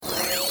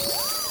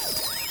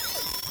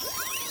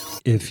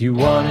If you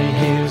want to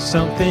hear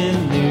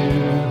something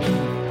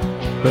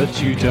new,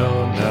 but you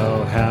don't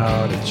know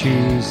how to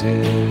choose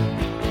it,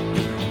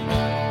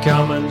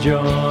 come and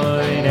join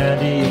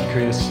Andy and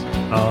Chris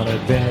on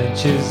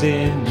adventures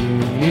in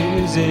new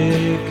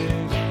music.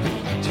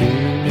 2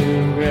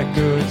 new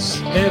records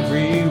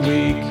every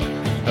week,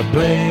 a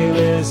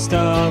playlist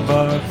of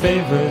our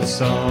favorite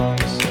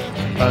songs.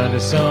 Find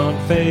us on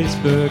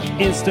Facebook,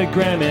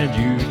 Instagram and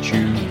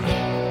YouTube,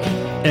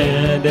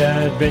 and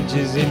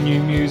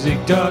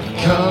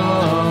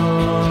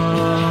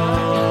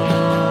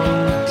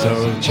adventuresinnewmusic.com.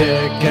 So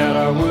check out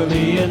our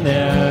woolly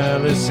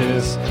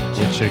analysis,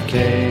 which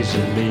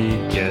occasionally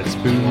gets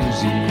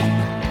boozy.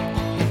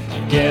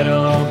 Get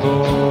on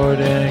board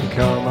and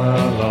come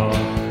along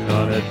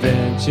on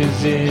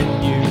Adventures in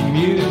New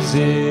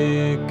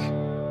Music.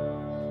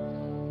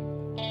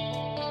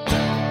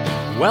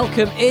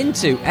 Welcome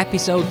into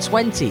episode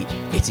 20.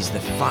 It is the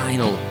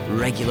final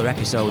regular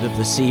episode of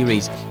the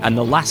series and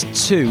the last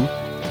 2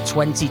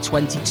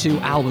 2022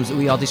 albums that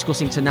we are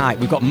discussing tonight.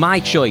 We've got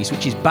my choice,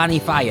 which is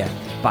Banefyre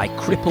by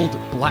Crippled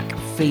Black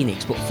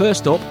Phoenix. But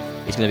first up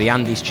is going to be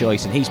Andy's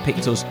choice, and he's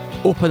picked us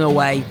Up and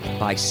Away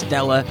by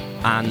Stella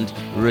and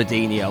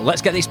Redinho.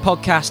 Let's get this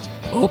podcast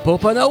up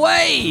and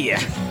away!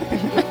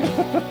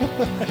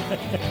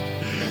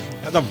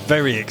 That's a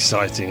very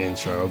exciting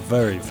intro. A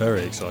very,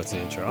 very exciting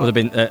intro. Would have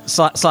been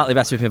slightly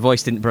better if my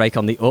voice didn't break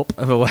on the up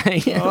and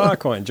away. Oh, I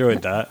quite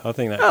enjoyed that. I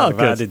think that kind of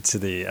added to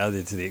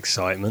the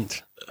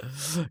excitement.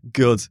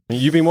 Good.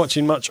 You've been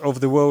watching much of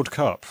the World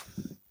Cup?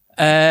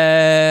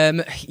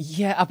 Yeah,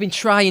 I've been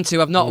trying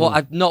to. I've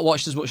not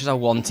watched as much as I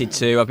wanted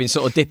to. I've been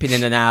sort of dipping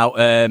in and out.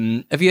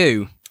 Have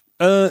you?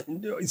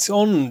 It's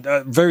on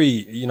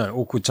very,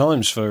 awkward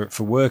times for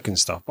work and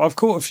stuff. But I've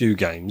caught a few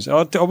games.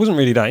 I wasn't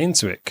really that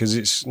into it because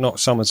it's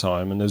not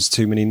summertime and there's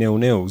too many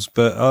 0-0s.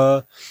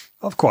 But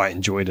I've quite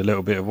enjoyed a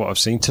little bit of what I've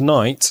seen.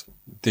 Tonight,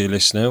 dear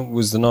listener,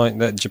 was the night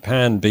that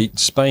Japan beat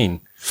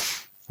Spain,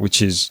 which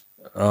is,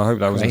 I hope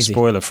that wasn't a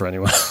spoiler for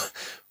anyone.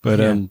 But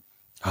a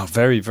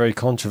very, very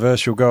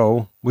controversial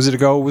goal. Was it a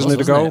goal? Wasn't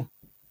it a goal?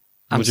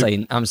 I'm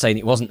saying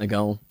it wasn't a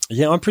goal.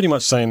 Yeah, I'm pretty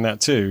much saying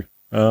that too.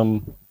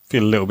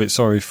 Feel a little bit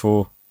sorry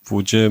for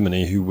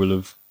Germany, who will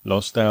have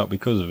lost out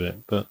because of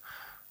it, but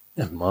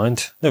never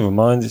mind,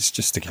 it's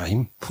just a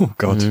game. Oh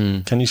God,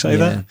 can you say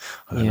that?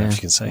 I don't know if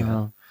you can say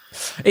that.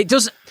 It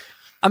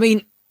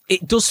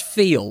does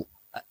feel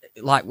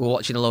like we're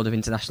watching a load of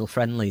international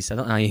friendlies. I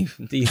don't know,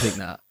 do you think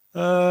that?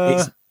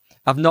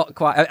 I've not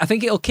quite. I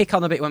think it'll kick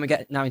on a bit when we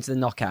get now into the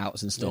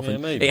knockouts and stuff. Yeah,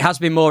 and maybe. It has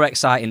been more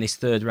exciting this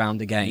third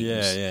round of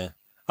games. Yeah.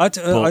 I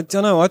don't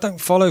know. I don't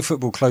follow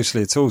football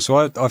closely at all,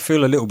 so I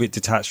feel a little bit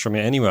detached from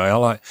it anyway.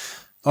 I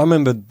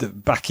remember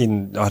back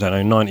in,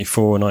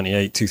 94,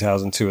 98,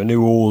 2002, I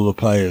knew all the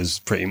players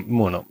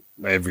not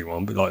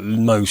everyone, but like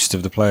most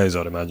of the players,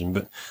 I'd imagine.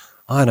 But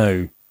I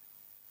know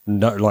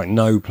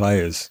no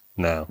players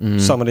now.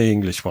 Some of the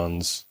English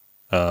ones,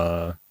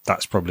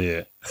 that's probably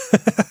it.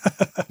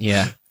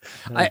 Yeah.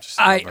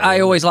 I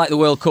always like the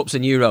World Cups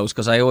and Euros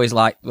because I always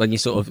like when you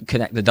sort of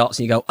connect the dots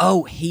and you go,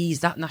 oh,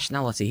 he's that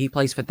nationality. He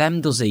plays for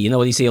them, does he?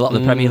 When you see a lot of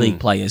the Premier League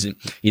players and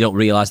you don't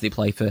realise they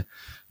play for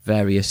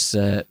various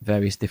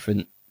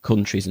different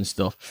countries and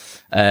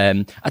stuff.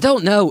 I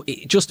don't know.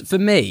 Just for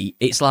me,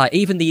 it's like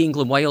even the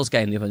England-Wales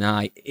game the other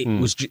night, it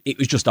was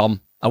just on.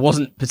 I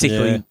wasn't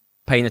particularly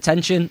paying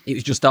attention. It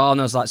was just on.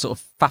 I was like sort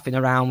of faffing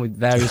around with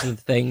various other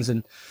things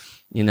and,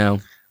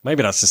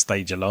 Maybe that's the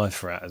stage of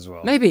life we're at as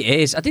well. Maybe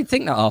it is. I did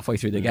think that halfway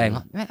through the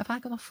game. Like, have I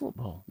gone off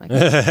football?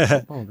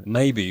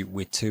 Maybe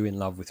we're too in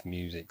love with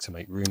music to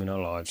make room in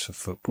our lives for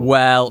football.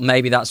 Well,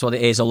 maybe that's what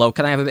it is. Although,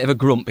 can I have a bit of a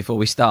grunt before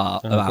we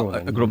start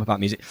a grunt about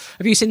music?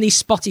 Have you seen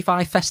these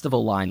Spotify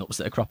festival lineups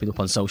that are cropping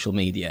up on social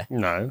media?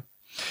 No.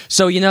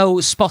 So,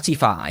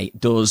 Spotify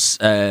does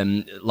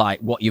like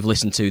what you've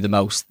listened to the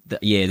most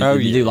that year.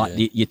 They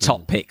do your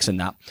top picks and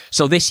that.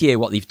 So this year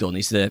what they've done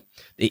is it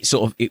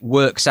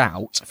works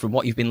out from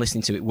what you've been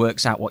listening to, it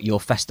works out what your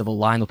festival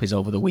lineup is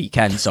over the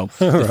weekend. So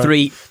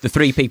the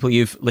three people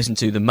you've listened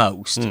to the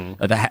most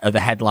are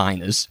the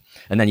headliners,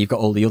 and then you've got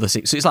all the other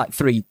 6. So it's like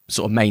 3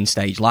 sort of main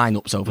stage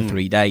lineups over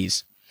 3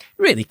 days.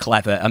 Really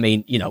clever. I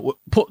mean,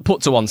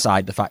 put to one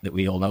side the fact that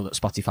we all know that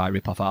Spotify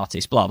rip off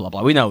artists, blah, blah,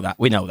 blah. We know that,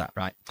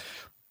 right?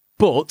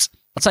 But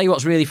I'll tell you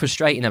what's really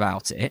frustrating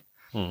about it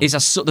is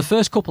the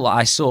first couple that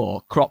I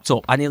saw cropped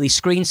up, I nearly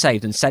screen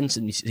saved and sent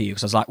them to you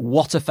because I was like,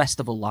 what a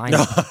festival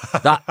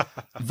lineup.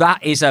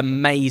 that is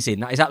amazing.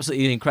 That is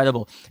absolutely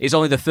incredible. It's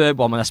only the third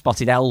one when I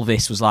spotted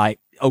Elvis was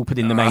like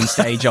opening the main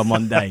stage on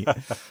Monday.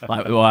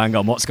 Like, well, hang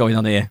on, what's going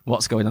on here? Oh,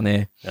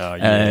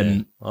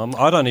 yeah.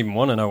 I don't even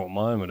want to know what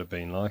mine would have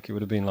been like. It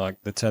would have been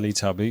like the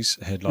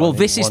Teletubbies headline. Well,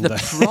 this is the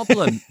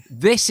problem.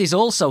 This is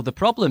also the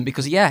problem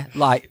because,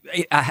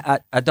 I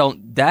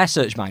don't dare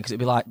search mine because it'd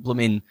be like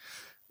blooming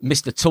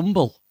Mr.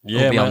 Tumble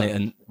will be on it.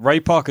 And Ray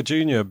Parker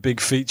Jr.,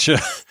 big feature.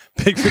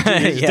 Big feature.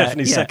 He's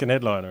definitely second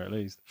headliner at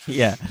least.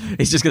 Yeah,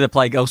 he's just going to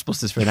play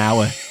Ghostbusters for an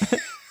hour.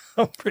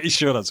 I'm pretty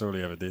sure that's all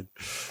he ever did.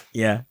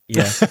 Yeah.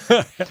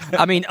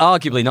 I mean,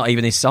 arguably not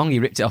even his song. He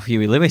ripped it off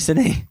Huey Lewis,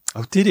 didn't he?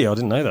 Oh, did he? I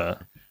didn't know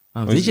that.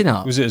 Oh, did you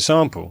not? Was it a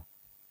sample?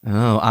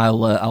 Oh,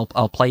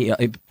 I'll play it.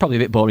 It's probably a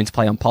bit boring to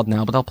play on pod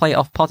now, but I'll play it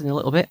off pod in a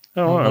little bit.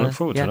 Oh, I look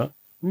forward to that.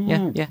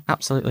 Yeah,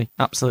 absolutely.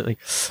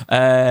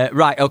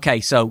 Right,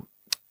 okay, so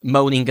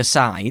moaning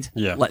aside,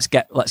 let's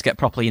get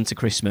properly into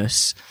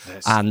Christmas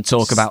and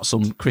talk about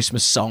some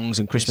Christmas songs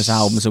and Christmas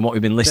albums and what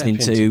we've been listening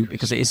to,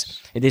 because it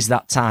is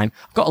that time.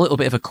 I've got a little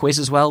bit of a quiz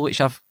as well,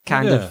 which I've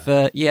kind of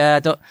a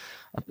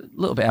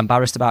little bit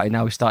embarrassed about it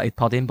now we've started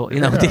podding, but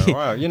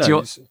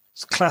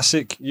it's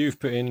classic. You've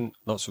put in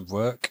lots of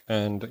work,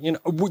 and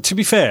to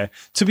be fair,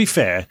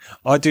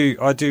 I do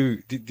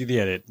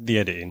the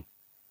editing.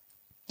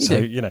 So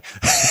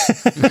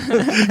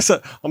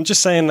I'm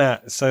just saying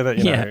that so that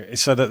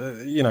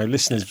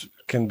listeners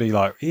can be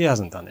like, he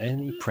hasn't done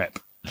any prep.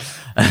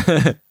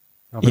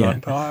 I'll be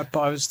like, but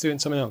I was doing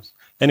something else.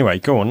 Anyway,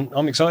 go on.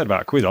 I'm excited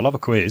about a quiz. I love a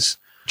quiz.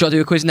 Do you want to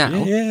do a quiz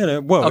now? Yeah.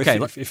 Well, okay,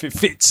 if it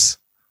fits.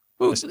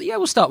 We'll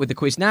start with the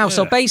quiz now. Yeah.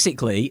 So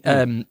basically,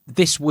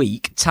 this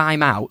week,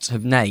 Time Out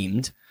have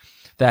named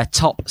their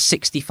top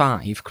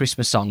 65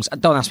 Christmas songs.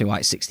 Don't ask me why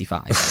it's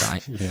 65,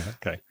 right? Yeah,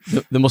 okay.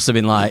 There must have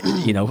been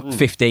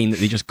 15 that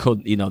they just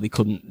couldn't, they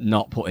couldn't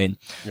not put in.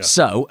 Yeah.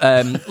 So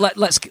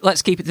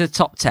let's keep it to the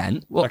top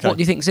 10. What do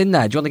you think's in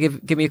there? Do you want to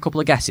give me a couple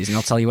of guesses, and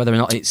I'll tell you whether or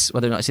not it's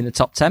in the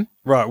top 10?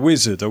 Right,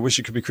 Wizard. I Wish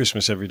It Could Be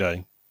Christmas Every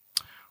Day.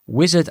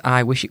 Wizard,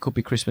 I Wish It Could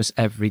Be Christmas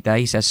Every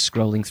Day, says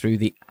scrolling through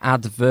the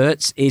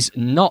adverts, is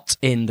not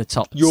in the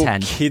top 10. You're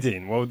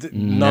kidding. Well,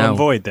 null and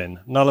void then.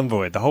 Null and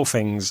void. The whole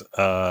thing's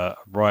right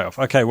off.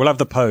 Okay, we'll have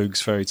the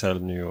Pogues, Fairy Tale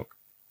of New York.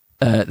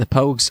 The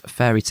Pogues,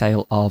 Fairy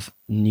Tale of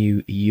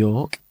New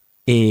York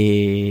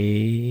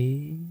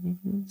is...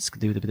 Let's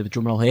do a bit of a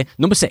drum roll here.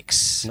 Number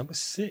 6. Number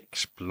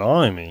 6.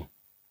 Blimey.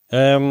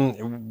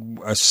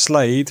 A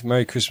Slade,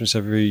 Merry Christmas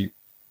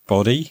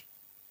Everybody.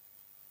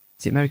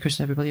 Is it Merry Christmas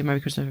Everybody? Merry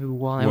Christmas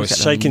Everyone? Well,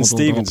 Shakin'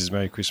 Stevens is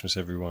Merry Christmas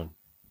Everyone.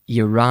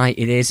 You're right,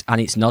 it is,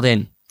 and it's not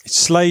in.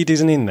 Slade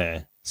isn't in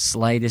there.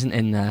 Slade isn't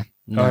in there.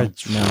 No.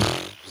 Do you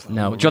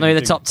want to know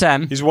the top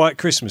 10? Is White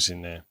Christmas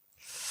in there?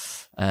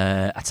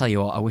 I tell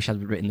you what, I wish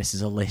I'd written this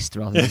as a list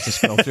rather than just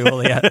scroll through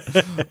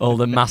all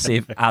the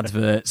massive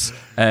adverts.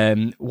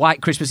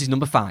 White Christmas is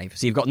number 5.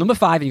 So you've got number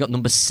 5 and you've got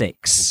number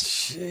 6.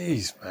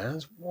 Jeez,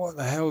 man. What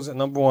the hell's at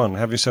number 1?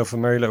 Have Yourself a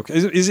Merry Little...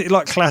 Is it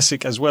like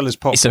classic as well as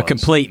pop? It's a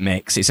complete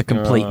mix. It's a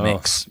complete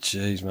mix.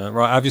 Jeez, man.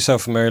 Right, Have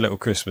Yourself a Merry Little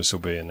Christmas will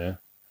be in there.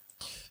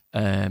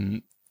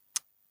 Have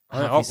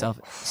yourself...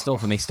 Stole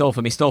for me. It's not.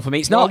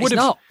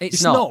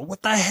 It's not.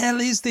 What the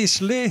hell is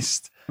this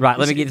list? Right,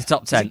 let me give you the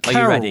top 10.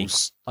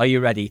 Are you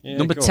ready? Yeah,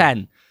 number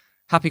 10,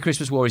 Happy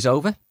Christmas War is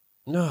Over.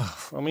 No,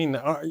 I mean,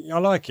 I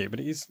like it, but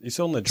it's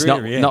on the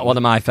dreary end. Not one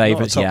of my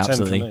favourites,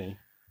 absolutely.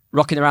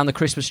 Rocking Around the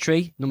Christmas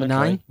Tree, number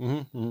 9.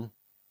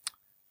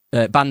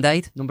 Mm-hmm.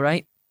 Band-Aid, number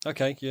 8.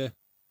 Okay, yeah.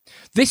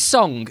 This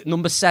song,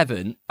 number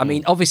 7, I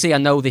mean, obviously I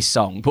know this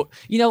song, but,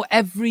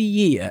 every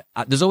year,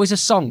 there's always a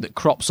song that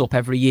crops up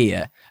every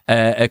year,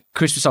 a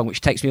Christmas song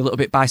which takes me a little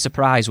bit by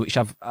surprise, which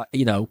I've,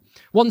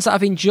 ones that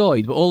I've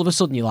enjoyed, but all of a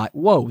sudden you're like,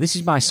 whoa, this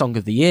is my song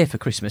of the year for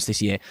Christmas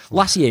this year.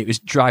 Last year it was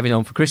Driving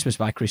Home for Christmas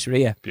by Chris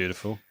Rea.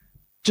 Beautiful.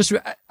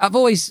 I've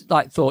always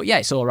thought, yeah,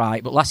 it's all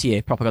right, but last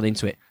year proper got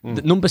into it.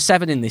 The number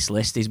 7 in this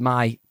list is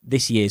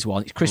this year's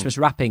one. It's Christmas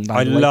Wrapping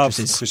by the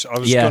Waitresses. I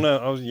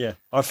love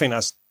I think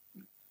that's...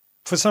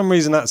 For some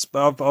reason, I've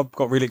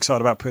got really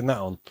excited about putting that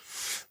on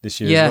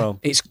this year as well.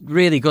 Yeah, it's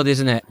really good,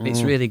 isn't it?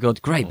 It's really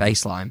good. Great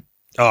bass line.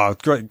 Oh,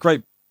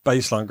 great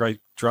bass line, great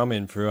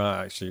drumming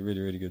throughout, actually. Really,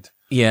 really good.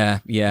 Yeah.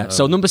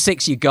 So number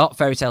 6, you got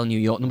Fairy Tale of New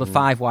York. Number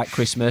 5, White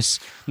Christmas.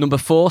 Number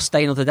 4,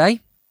 Stay Another Day.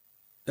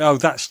 Oh,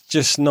 that's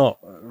just not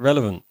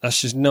relevant.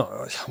 That's just not...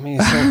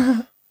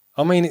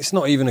 it's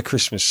not even a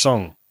Christmas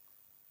song.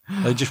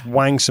 They just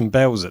wang some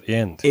bells at the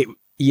end.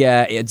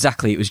 Yeah,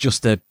 exactly. It was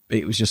just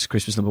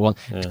Christmas number 1.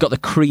 Yeah. It's got the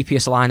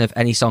creepiest line of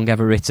any song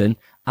ever written.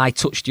 I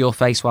touched your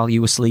face while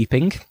you were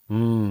sleeping.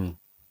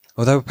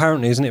 Although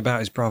apparently, isn't it about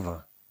his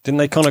brother? Didn't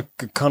they kind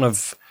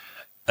of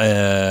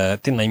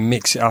didn't they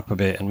mix it up a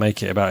bit and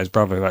make it about his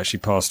brother who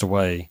actually passed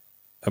away?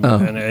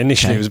 And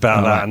initially it was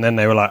about that, and then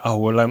they were like, "Oh,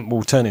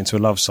 we'll turn it into a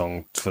love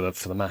song for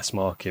the mass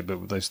market,"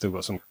 but they've still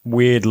got some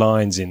weird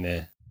lines in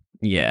there.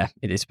 Yeah,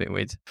 it is a bit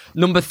weird.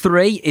 Number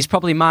 3 is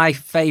probably my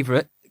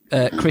favourite.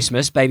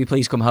 Christmas, Baby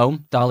Please Come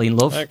Home, Darlene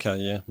Love. Okay,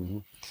 yeah.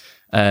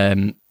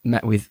 Mm-hmm.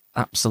 Met with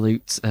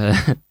absolute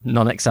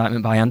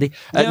non-excitement by Andy.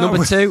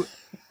 Number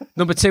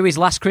 2 is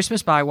Last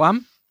Christmas by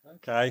Wham.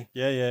 Okay,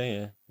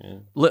 yeah.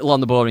 Little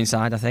on the boring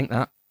side, I think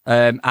that.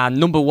 And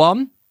number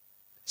 1,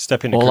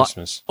 Step Into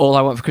Christmas. All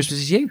I Want for Christmas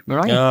Is You,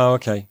 Mariah. Oh,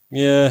 okay.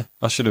 Yeah,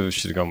 I should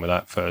have gone with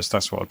that first.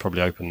 That's what I'd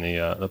probably open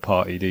the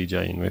party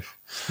DJing with.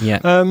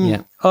 Yeah.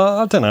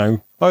 I don't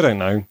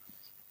know.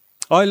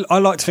 I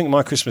like to think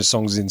my Christmas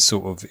songs in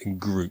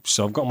groups.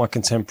 So I've got my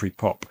contemporary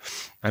pop,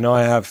 and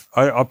I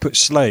put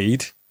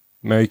Slade,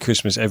 Merry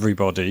Christmas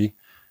Everybody,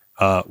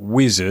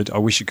 Wizard, I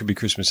Wish It Could Be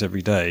Christmas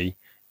Every Day,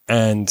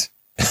 and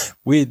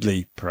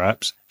weirdly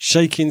perhaps,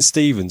 Shakin'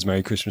 Stevens'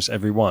 Merry Christmas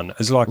Everyone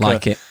as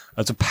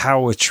as a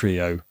power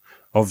trio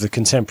of the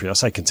contemporary. I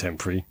say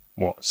contemporary,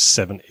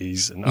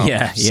 70s and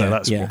up. So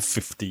that's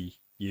 50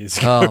 years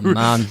ago. Oh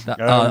man,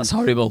 that's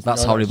horrible.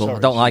 That's horrible. Sorry,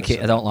 I don't like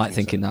it. I don't like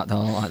thinking that. I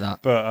don't like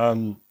that.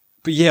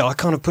 But yeah, I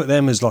kind of put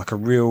them as like a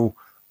real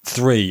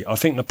three. I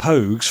think the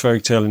Pogues, Fairy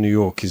Tale in New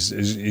York,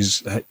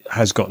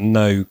 has got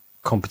no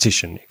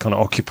competition. It kind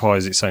of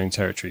occupies its own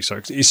territory.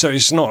 So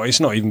it's not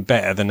even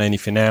better than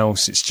anything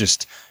else. It's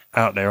just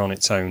out there on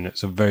its own.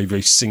 It's a very,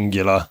 very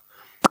singular,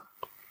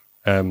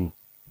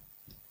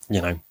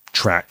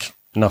 track.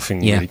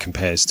 Nothing really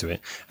compares to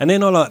it. And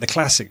then I like the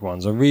classic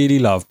ones. I really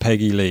love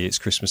Peggy Lee, It's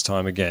Christmas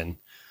Time Again.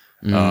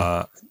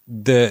 The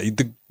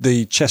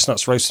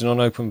Chestnuts Roasted on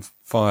Open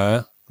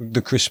Fire,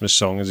 the Christmas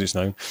song as it's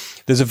known.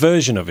 There's a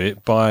version of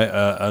it by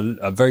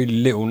a very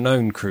little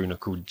known crooner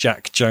called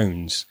Jack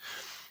Jones,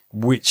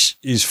 which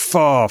is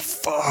far,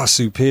 far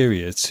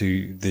superior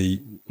to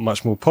the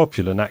much more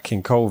popular Nat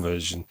King Cole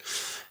version.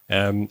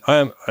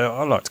 I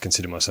like to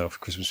consider myself a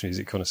Christmas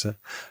music connoisseur.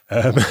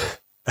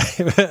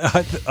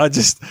 I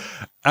just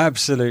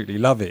absolutely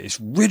love it. It's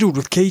riddled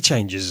with key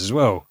changes as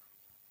well.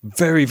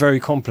 Very,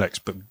 very complex,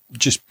 but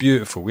just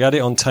beautiful. We had it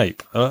on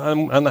tape,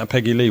 and that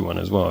Peggy Lee one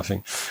as well, I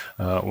think.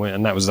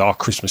 And that was our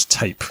Christmas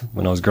tape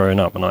when I was growing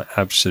up, and I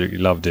absolutely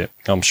loved it.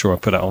 I'm sure I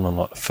put it on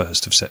like the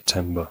 1st of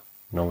September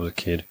when I was a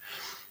kid.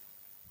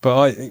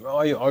 But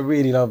I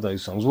really love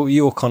those songs. What were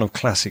your kind of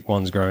classic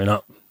ones growing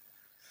up?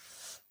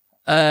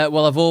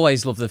 Well, I've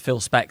always loved the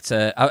Phil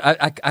Spector.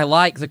 I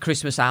like the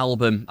Christmas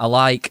album. I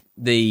like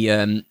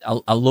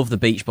I love the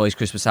Beach Boys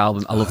Christmas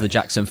album. I love the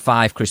Jackson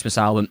 5 Christmas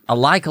album. I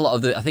like a lot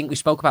of I think we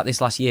spoke about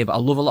this last year, but I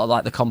love a lot of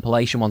like the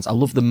compilation ones. I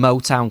love the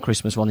Motown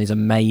Christmas one, is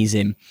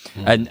amazing.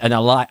 And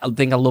the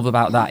thing I love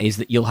about that is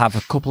that you'll have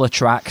a couple of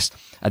tracks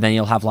and then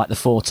you'll have like the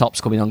Four Tops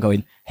coming on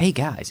going, hey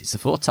guys, it's the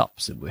Four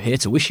Tops and we're here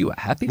to wish you a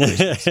happy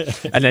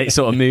Christmas. And then it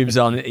sort of moves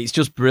on. It's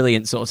just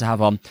brilliant sort of to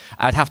have on.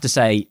 I'd have to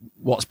say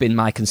what's been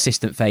my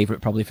consistent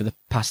favourite probably for the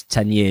past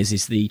 10 years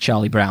is the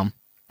Charlie Brown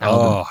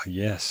album. Oh,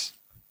 yes.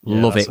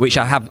 Love it, which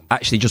I have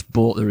actually just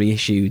bought the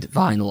reissued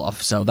vinyl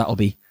of, so that'll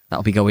be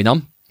going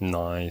on.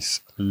 Nice.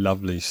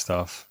 Lovely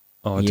stuff.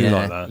 Oh, I do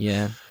like that.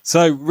 Yeah.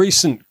 So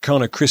recent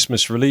kind of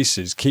Christmas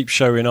releases keep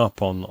showing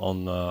up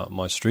on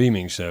my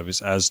streaming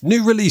service as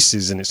new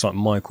releases, and it's like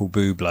Michael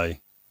Bublé,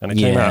 and it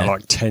came out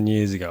like 10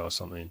 years ago or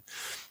something.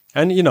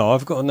 And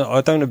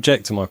I don't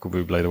object to Michael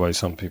Bublé the way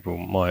some people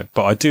might,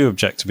 but I do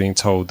object to being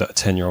told that a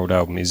 10-year-old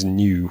album is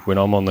new when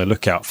I'm on the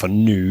lookout for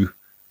new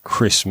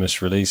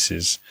Christmas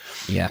releases.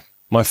 Yeah.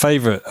 My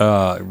favourite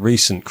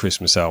recent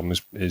Christmas album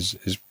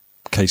is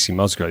Casey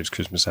Musgrave's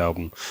Christmas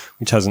album,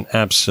 which has an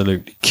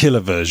absolutely killer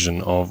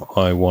version of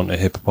I Want a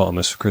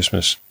Hippopotamus for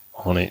Christmas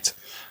on it.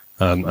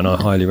 And I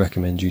highly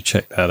recommend you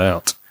check that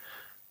out.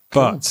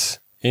 Cool. But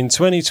in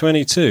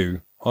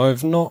 2022,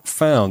 I've not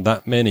found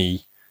that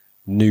many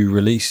new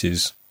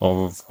releases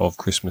of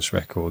Christmas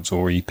records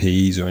or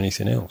EPs or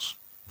anything else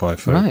by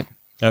folk. Right.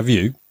 Have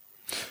you?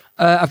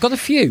 I've got a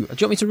few. Do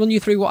you want me to run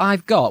you through what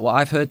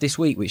I've heard this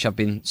week, which I've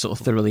been sort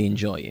of thoroughly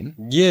enjoying?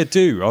 Yeah,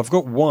 do. I've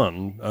got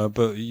one,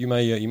 but you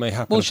may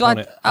happen upon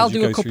it. I'll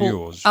do a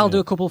couple. I'll do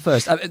a couple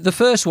first. The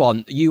first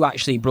one you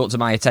actually brought to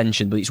my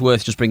attention, but it's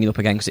worth just bringing up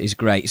again because it is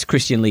great. It's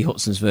Christian Lee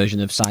Hudson's version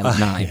of Silent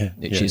Night,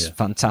 which is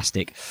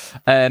fantastic.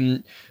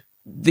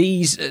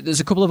 There's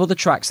a couple of other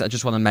tracks that I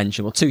just want to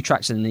mention. Well, 2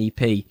 tracks in an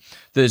EP.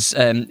 There's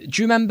do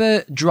you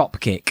remember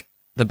Dropkick?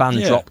 The band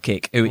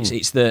Dropkick, who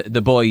it's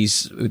the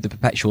boys with the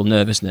perpetual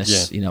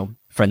nervousness,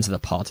 friends of the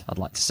pod, I'd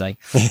like to say,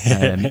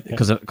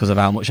 because of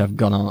how much I've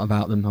gone on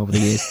about them over the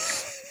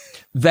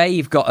years.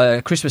 They've got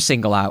a Christmas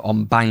single out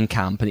on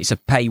Bandcamp, and it's a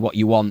pay what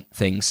you want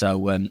thing,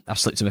 so I've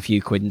slipped them a few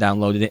quid and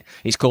downloaded it.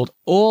 It's called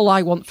All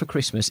I Want for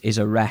Christmas is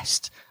a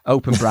Rest,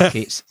 open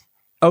brackets,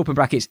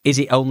 is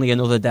it only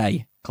another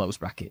day? Close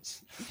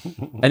brackets.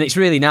 And it's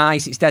really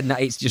nice. It's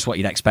it's just what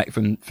you'd expect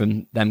from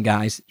them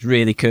guys. It's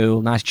really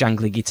cool. Nice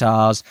jangly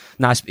guitars.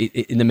 Nice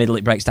in the middle.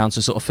 It breaks down to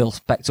a sort of Phil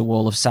Spector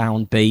wall of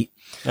sound beat.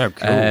 Oh,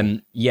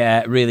 cool.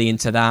 Really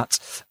into that.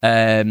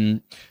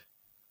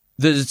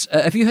 There's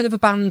have you heard of a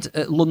band,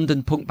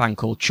 London punk band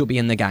called Chubby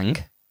and the Gang?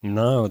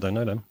 No, I don't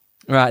know them.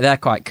 Right, they're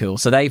quite cool.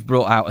 So they've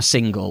brought out a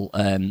single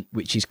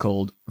which is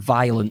called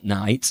Violent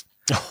Night.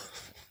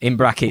 In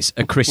brackets,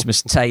 A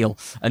Christmas Tale.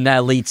 And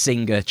their lead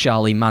singer,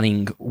 Charlie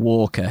Manning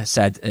Walker,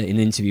 said in an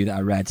interview that I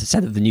read,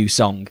 said of the new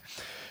song,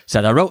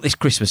 said, I wrote this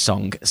Christmas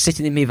song,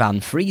 sitting in my van,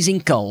 freezing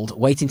cold,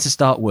 waiting to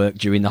start work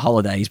during the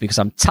holidays because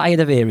I'm tired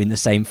of hearing the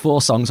same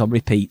 4 songs on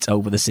repeat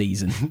over the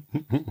season.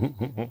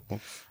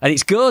 And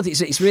it's good.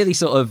 It's really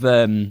sort of...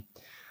 it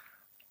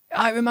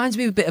reminds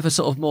me of a bit of a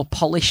sort of more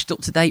polished,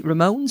 up-to-date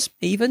Ramones,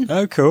 even.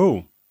 Oh,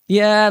 cool.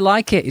 Yeah, I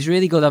like it. It's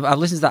really good. I've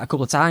listened to that a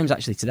couple of times,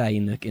 actually, today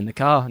in the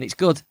car, and it's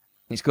good.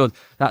 It's good.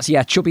 That's,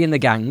 Chubby and the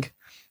Gang.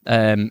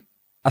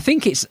 I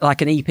think it's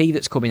like an EP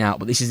that's coming out,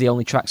 but this is the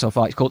only track so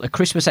far. It's called A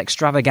Christmas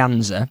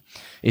Extravaganza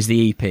is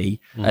the EP,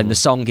 and the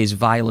song is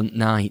Violent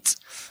Night.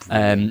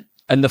 And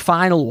And the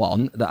final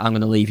one that I'm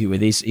going to leave you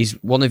with is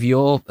one of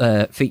your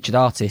featured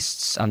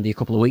artists, Andy, a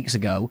couple of weeks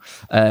ago.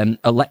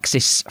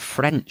 Alexis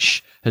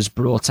French has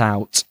brought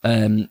out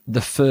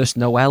the first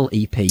Noel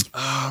EP.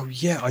 Oh,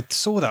 yeah, I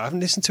saw that. I haven't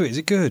listened to it. Is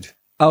it good?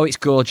 Oh, it's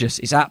gorgeous.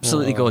 It's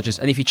absolutely gorgeous.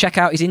 And if you check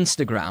out his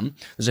Instagram,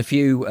 there's a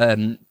few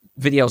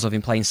videos of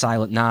him playing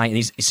Silent Night, and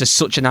it's just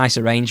such a nice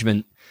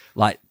arrangement.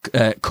 Like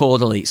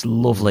chordally, it's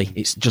lovely.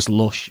 It's just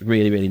lush,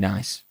 really, really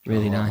nice,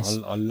 really nice.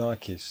 I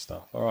like his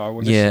stuff. All right, I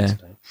will listen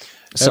today.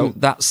 So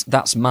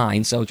that's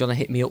mine. So do you want to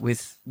hit me up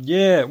with?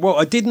 Yeah, well,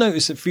 I did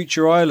notice that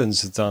Future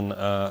Islands had done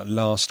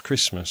Last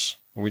Christmas,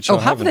 which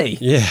have they?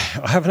 Yeah,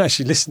 I haven't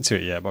actually listened to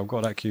it yet, but I've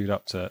got that queued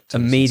up to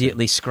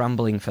immediately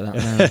scrambling for that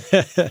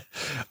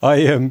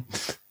now.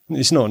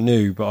 It's not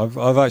new, but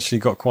I've actually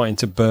got quite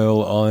into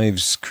Burl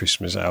Ives'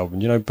 Christmas album.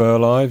 You know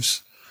Burl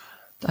Ives?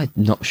 I'm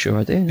not sure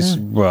I do. No.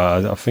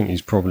 Well, I think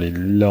he's probably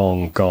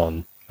long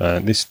gone.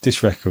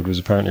 This record was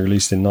apparently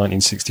released in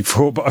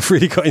 1964, but I've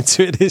really got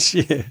into it this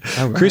year.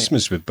 Oh, right.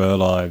 Christmas with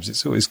Burl Ives.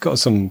 It's got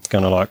some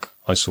kind of like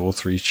I Saw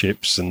Three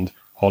Ships and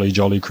Holly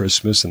Jolly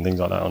Christmas and things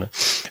like that on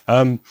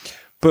it.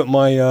 But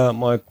my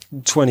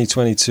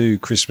 2022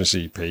 Christmas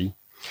EP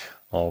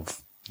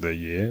of the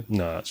year.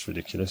 No, that's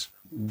ridiculous.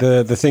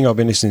 The thing I've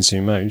been listening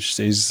to most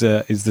is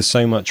the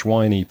So Much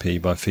Wine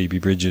EP by Phoebe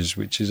Bridgers,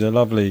 which is a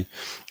lovely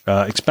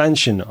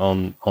expansion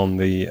on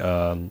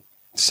the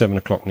 7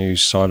 O'Clock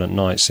News Silent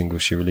Night single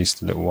she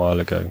released a little while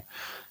ago,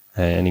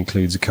 and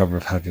includes a cover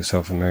of Have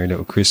Yourself a Merry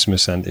Little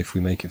Christmas and If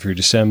We Make It Through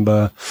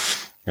December,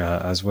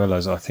 as well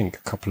as I think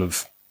a couple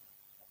of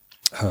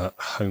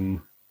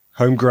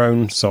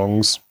homegrown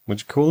songs. What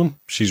do you call them?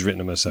 She's written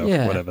them herself,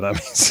 whatever that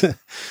means.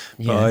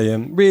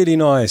 But really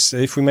nice.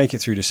 If We Make It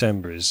Through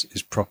December is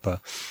proper.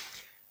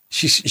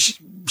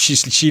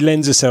 She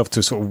lends herself to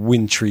a sort of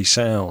wintry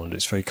sound.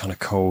 It's very kind of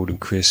cold and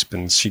crisp,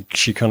 and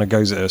she kind of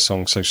goes at her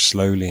song so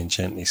slowly and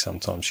gently.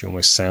 Sometimes she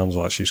almost sounds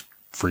like she's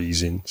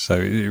freezing. So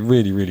it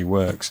really, really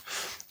works.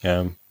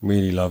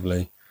 Really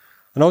lovely.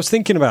 And I was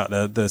thinking about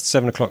the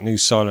 7 O'Clock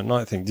News Silent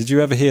Night thing. Did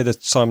you ever hear the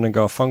Simon and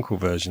Garfunkel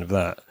version of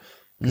that?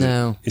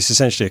 No. It's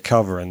essentially a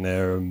cover, and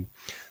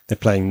they're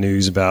playing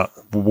news about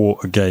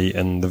Watergate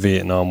and the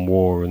Vietnam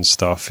War and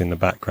stuff in the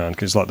background,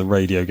 because like the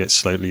radio gets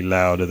slightly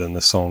louder than the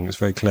song. It's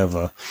very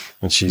clever,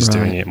 and she's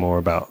doing it more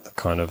about the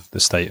kind of the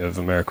state of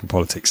American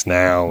politics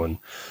now, and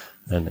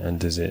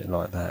does it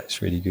like that.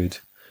 It's really good.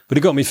 But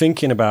it got me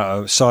thinking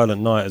about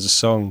Silent Night as a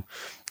song,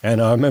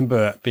 and I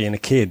remember being a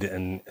kid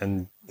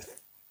and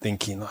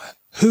thinking, like,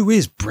 who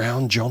is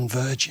Brown John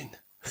Virgin?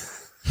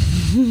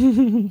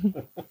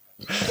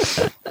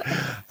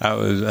 I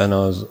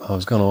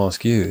was going to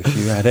ask you if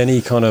you had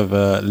any kind of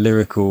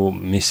lyrical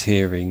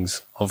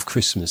mishearings of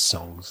Christmas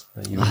songs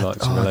that you would like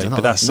to relate.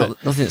 But that's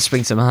nothing that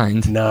springs to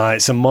mind. No,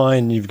 it's a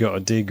mine you've got to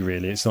dig.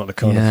 Really, it's not the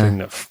kind of thing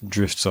that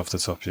drifts off the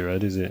top of your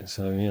head, is it?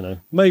 So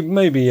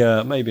maybe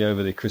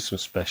over the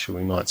Christmas special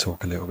we might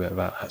talk a little bit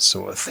about that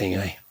sort of thing,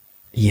 eh?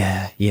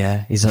 Yeah.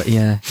 He's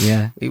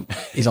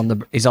on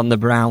the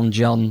Brown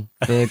John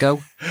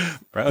Virgo.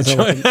 Brown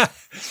John.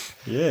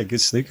 Yeah, good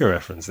snooker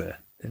reference there.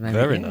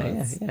 Very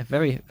nice. Yeah,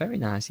 very, very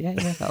nice. Yeah.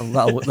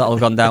 That'll have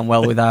gone down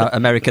well with our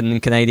American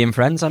and Canadian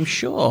friends, I'm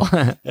sure.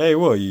 Hey,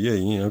 well,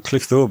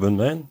 Cliff Thorburn,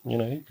 man.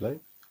 He played.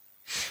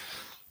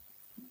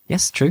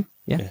 Yes, true.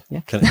 Yeah.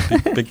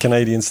 Big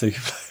Canadian snooker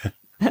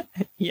player.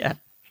 Yeah.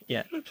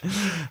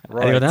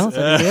 Right. Anyone else?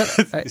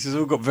 This has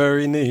all got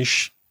very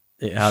niche.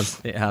 It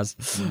has.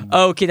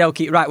 Okie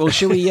dokie. Right, well,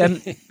 shall we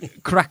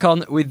crack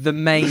on with the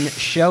main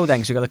show then?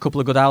 Because we've got a couple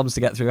of good albums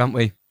to get through, haven't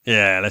we?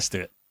 Yeah, let's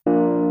do it.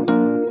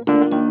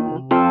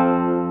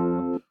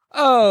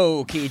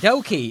 Okie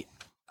dokie.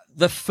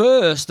 The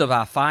first of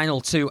our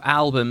final two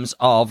albums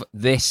of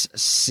this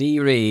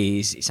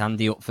series. It's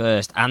Andy up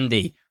first.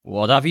 Andy,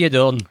 what have you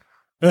done?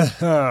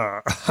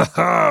 Well,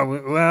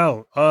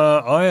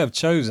 I have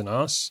chosen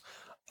us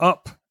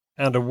Up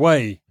and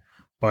Away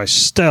by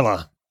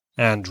Stella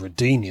and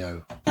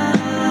Redinho.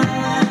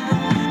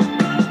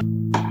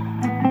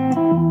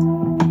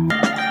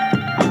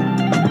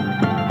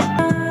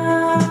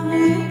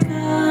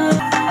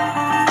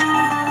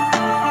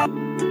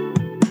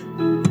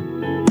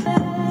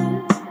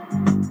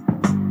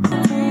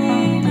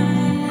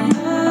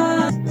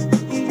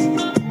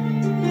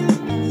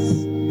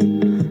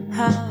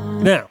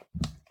 Now,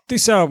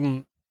 this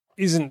album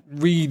isn't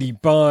really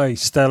by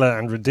Stella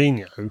and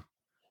Redinho,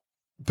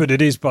 but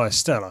it is by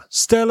Stella.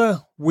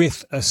 Stella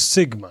with a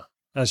sigma,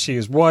 as she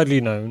is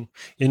widely known,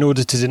 in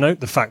order to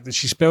denote the fact that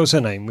she spells her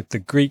name with the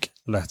Greek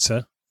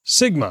letter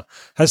sigma,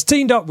 has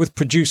teamed up with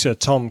producer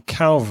Tom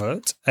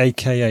Calvert,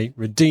 aka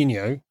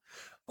Redinho,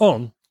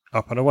 on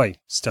Up and Away,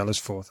 Stella's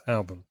fourth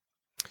album.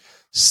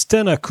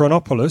 Stena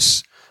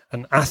Chronopoulos,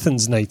 an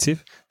Athens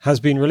native, has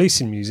been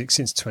releasing music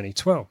since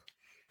 2012.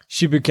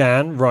 She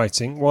began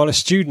writing while a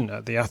student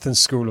at the Athens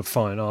School of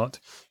Fine Art,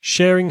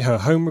 sharing her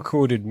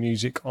home-recorded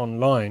music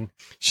online.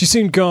 She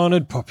soon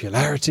garnered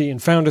popularity and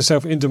found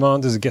herself in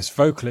demand as a guest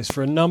vocalist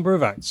for a number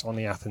of acts on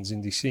the Athens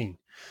indie scene.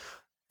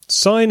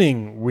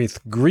 Signing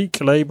with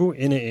Greek label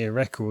Inner Ear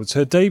Records,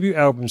 her debut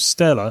album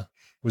Stella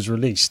was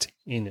released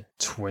in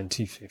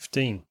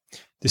 2015.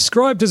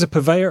 Described as a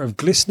purveyor of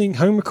glistening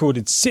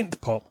home-recorded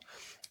synth pop,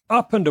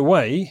 Up and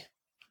Away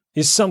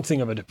is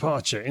something of a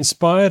departure,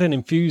 inspired and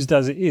infused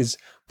as it is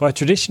by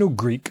traditional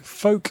Greek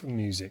folk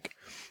music.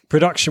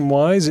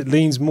 Production-wise, it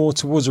leans more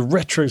towards a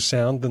retro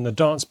sound than the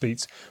dance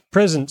beats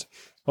present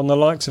on the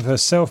likes of her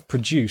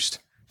self-produced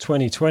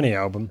 2020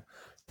 album,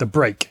 The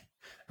Break,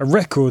 a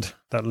record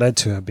that led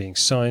to her being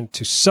signed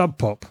to Sub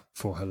Pop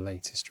for her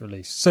latest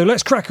release. So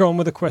let's crack on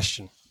with a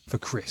question for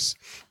Chris.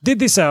 Did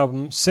this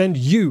album send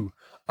you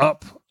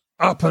up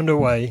and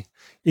away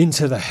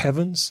into the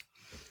heavens?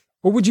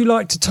 Or would you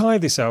like to tie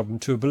this album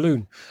to a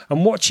balloon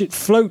and watch it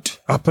float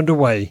up and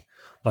away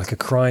like a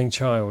crying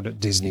child at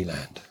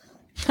Disneyland?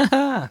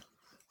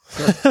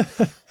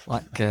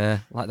 like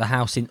the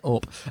house in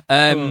Up.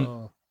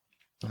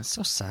 That's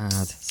so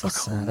sad. So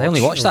sad. I only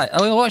watched that in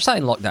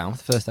lockdown,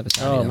 the first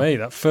episode. Oh, mate,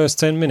 that first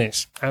 10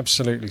 minutes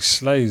absolutely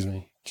slays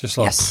me. Just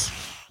like,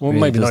 well,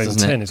 really maybe does, not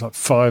even 10. It's like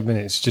 5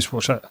 minutes. Just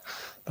watch that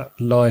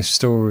life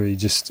story.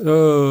 Just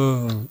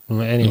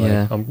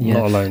anyway, I'm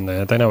not alone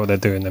there. They know what they're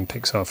doing. Them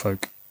Pixar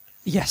folk.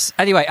 Yes.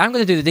 Anyway, I'm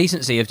going to do the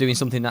decency of doing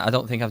something that I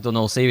don't think I've done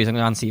all series. I'm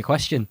going to answer your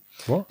question.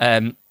 What?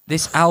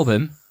 This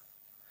album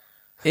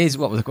is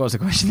what was the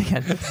question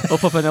again?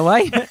 Up and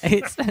away.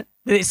 Did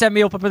it send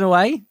me up and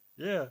away?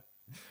 Yeah.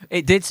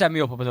 It did send me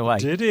up and away.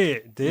 Did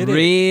it?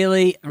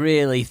 Really,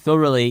 really,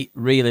 thoroughly,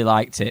 really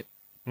liked it.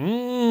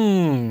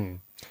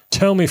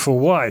 Tell me for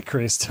why,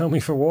 Chris. Tell me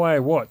for why.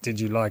 What did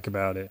you like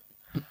about it?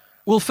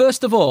 Well,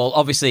 first of all,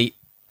 obviously,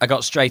 I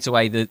got straight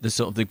away the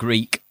sort of the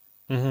Greek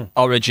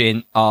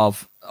origin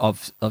of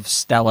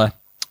Stella.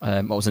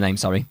 What was her name?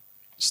 Sorry,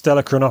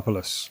 Stella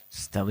Chronopoulos.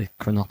 Stella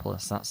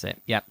Chronopoulos. That's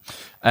it. Yeah.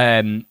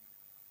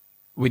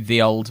 With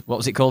the old, what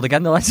was it called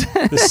again?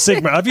 The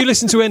Sigma. Have you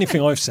listened to anything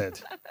I've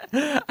said?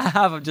 I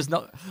have.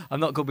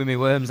 I'm not good with my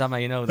worms, am I?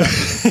 You know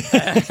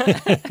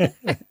that.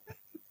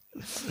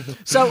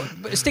 So,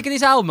 sticking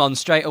this album on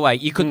straight away,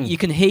 you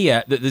can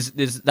hear that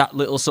there's that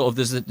little sort of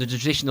the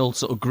traditional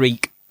sort of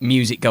Greek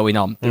music going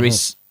on. There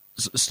is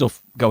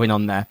stuff going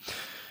on there.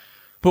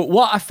 But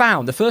what I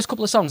found, the first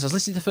couple of songs, I was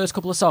listening to the first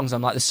couple of songs,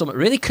 I'm like, there's something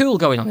really cool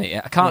going on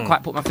here. I can't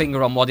quite put my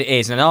finger on what it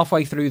is. And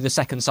halfway through the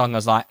second song, I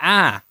was like,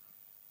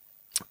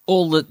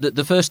 all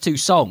the first two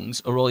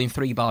songs are all in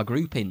 3-bar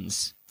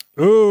groupings.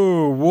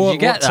 Oh, what? Did you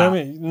get that? Tell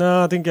me.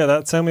 No, I didn't get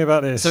that. Tell me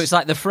about this. So it's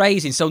like the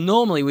phrasing. So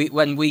normally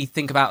when we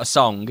think about a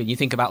song and you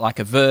think about like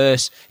a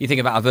verse, you think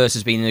about a verse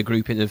as being in a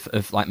grouping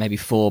of like maybe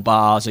 4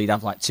 bars, or you'd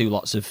have like 2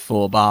 lots of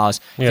 4 bars,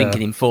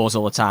 thinking in 4s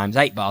all the time,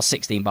 8 bars,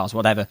 16 bars,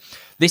 whatever.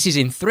 This is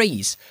in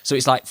 3s. So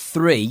it's like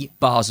 3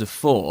 bars of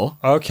 4.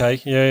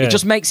 Okay, yeah. It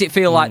just makes it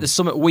feel like there's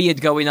something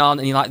weird going on,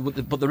 and you're like,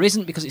 but there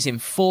isn't, because it's in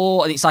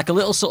 4, and it's like a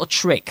little sort of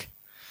trick.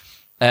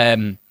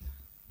 But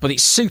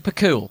it's super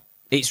cool.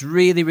 It's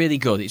really, really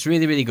good. It's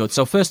really, really good.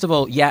 So first of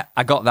all,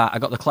 I got that. I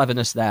got the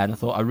cleverness there, and I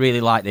thought I really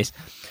like this.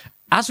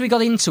 As we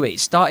got into it, it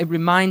started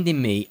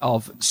reminding me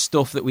of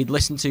stuff that we'd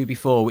listened to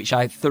before, which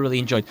I thoroughly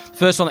enjoyed. The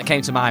first one that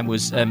came to mind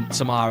was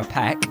Tamara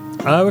Peck.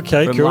 Oh,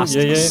 okay, from cool. last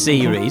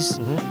series,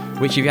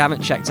 which if you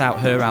haven't checked out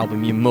her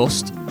album, you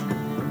must.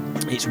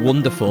 It's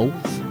wonderful.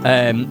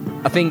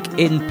 I think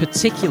in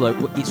particular,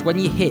 it's when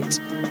you hit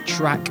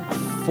track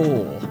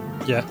 4.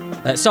 Yeah.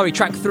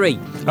 Track 3,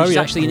 which is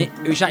actually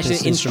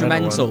an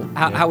instrumental.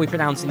 How are we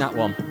pronouncing that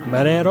one?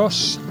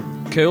 Maneros.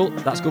 Cool,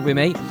 that's good with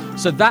me.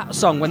 So that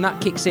song, when that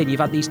kicks in,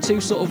 you've had these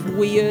two sort of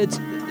weird,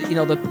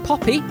 the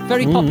poppy,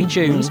 very poppy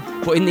tunes,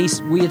 but in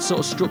these weird sort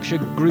of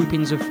structured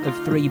groupings of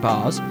 3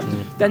 bars.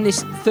 Then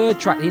this third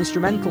track, the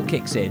instrumental,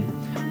 kicks in.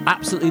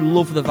 Absolutely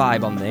love the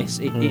vibe on this.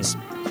 It's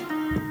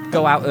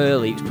Go Out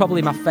Early. It's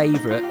probably my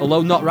favourite,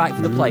 although not right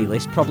for the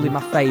playlist, probably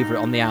my favourite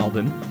on the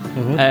album.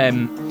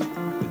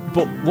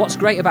 But what's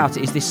great about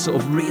it is this sort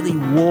of really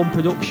warm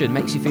production,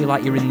 makes you feel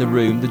like you're in the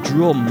room. The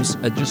drums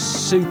are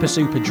just super,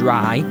 super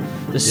dry.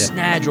 The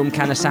snare drum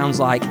kind of sounds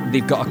like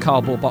they've got a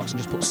cardboard box and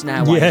just put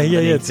snare wires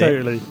underneath it.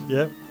 Totally.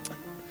 Yeah.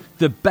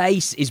 The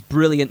bass is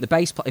brilliant. The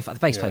bass playing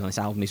on this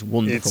album is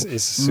wonderful.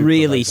 It's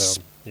really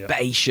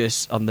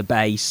spacious on the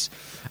bass.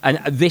 And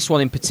this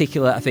one in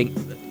particular, I think,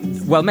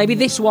 well, maybe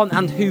this one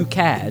and Who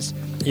Cares,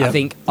 I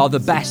think, are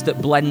the best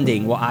at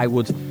blending what I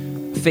would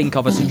think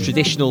of as a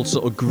traditional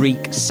sort of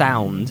Greek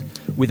sound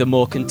with a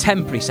more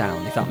contemporary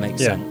sound, if that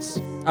makes sense.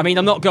 I mean,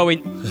 we're not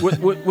going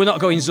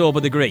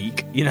Zorba the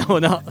Greek, or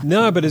not.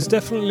 No, but there's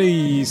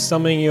definitely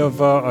something of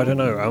a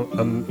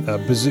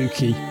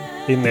bouzouki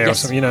in there, or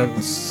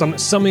something,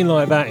 something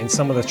like that in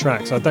some of the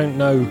tracks. I don't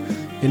know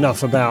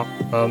enough about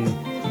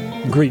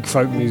Greek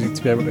folk music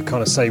to be able to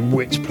kind of say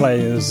which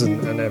players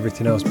and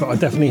everything else, but I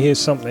definitely hear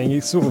something.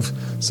 It's sort of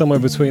somewhere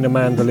between a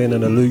mandolin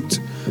and a lute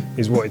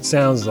is what it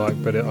sounds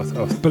like, but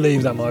I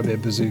believe that might be a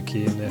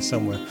bouzouki in there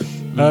somewhere.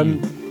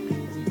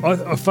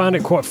 I found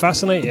it quite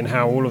fascinating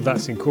how all of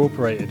that's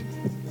incorporated,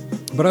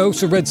 but I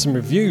also read some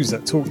reviews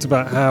that talked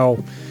about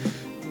how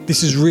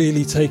this is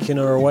really taking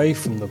her away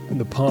from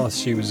the path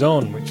she was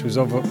on, which was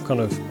of a kind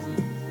of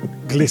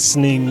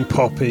glistening,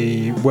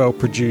 poppy,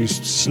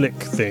 well-produced, slick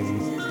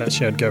thing that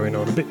she had going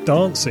on, a bit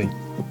dancey.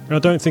 I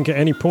don't think at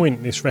any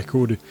point this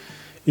record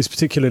is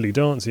particularly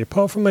dancey,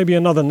 apart from maybe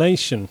Another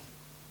Nation,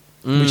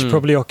 which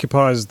probably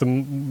occupies the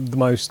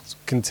most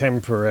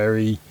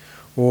contemporary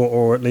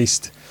or at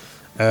least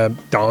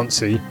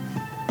dancey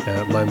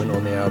moment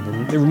on the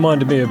album. It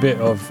reminded me a bit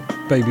of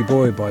Baby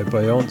Boy by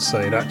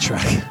Beyonce, that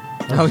track.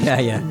 Oh,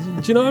 yeah.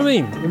 Do you know what I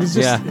mean? It was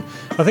just,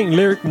 I think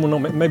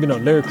maybe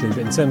not lyrically, but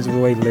in terms of the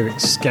way the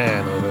lyrics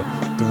scan or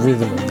the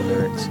rhythm of the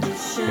lyrics,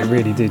 it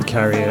really did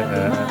carry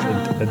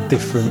a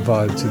different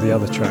vibe to the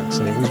other tracks,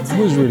 and it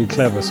was really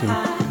clever.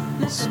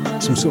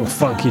 Some sort of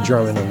funky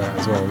drumming on that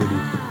as well.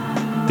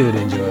 I really did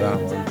enjoy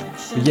that one.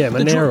 But yeah,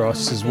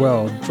 Maneros as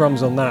well.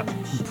 Drums on that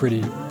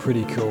pretty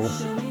cool.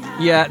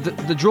 Yeah,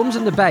 the drums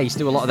and the bass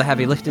do a lot of the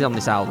heavy lifting on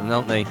this album,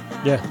 don't they?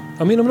 Yeah.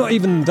 I mean, I'm not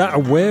even that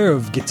aware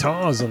of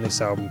guitars on this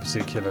album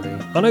particularly.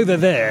 I know they're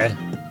there.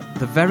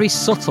 They're very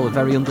subtle,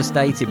 very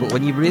understated, but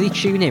when you really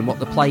tune in, what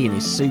they're playing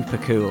is super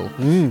cool.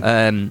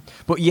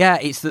 But yeah,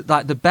 it's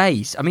the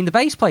bass. I mean, the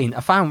bass playing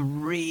I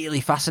found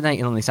really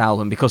fascinating on this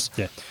album because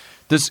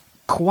there's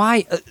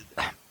quite...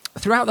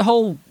 throughout the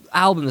whole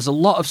album, there's a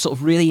lot of sort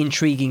of really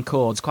intriguing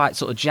chords, quite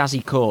sort of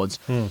jazzy chords.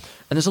 And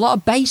there's a lot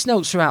of bass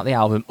notes throughout the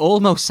album,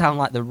 almost sound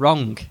like they're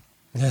wrong.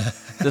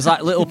 There's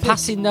like little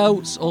passing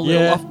notes or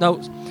little off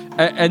notes.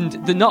 And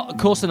they're not, of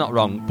course they're not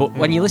wrong, but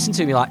when you listen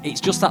to me, like,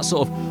 it's just that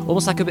sort of,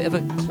 almost like a bit of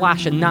a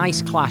clash, a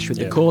nice clash with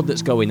the chord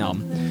that's going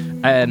on.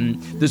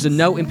 There's a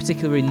note in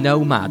particular in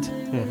Nomad,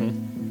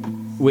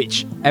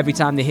 which every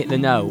time they hit the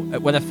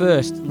note, when I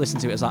first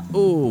listened to it, I was like,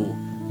 ooh.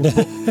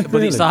 But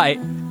Really? it's like,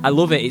 I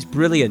love it, it's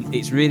brilliant,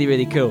 it's really,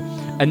 really cool.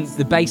 And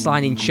the bass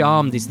line in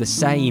Charmed is the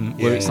same,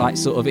 where it's like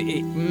sort of,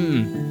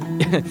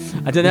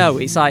 I don't know,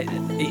 it's like,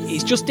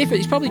 it's just different.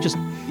 It's probably just,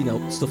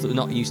 stuff that we're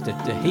not used to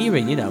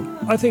hearing,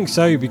 I think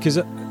so, because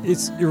it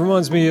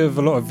reminds me of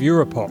a lot of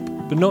Europop,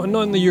 but not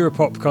in the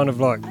Europop kind of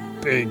like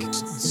big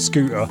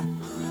scooter.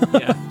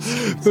 Yeah.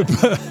 but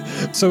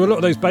so a lot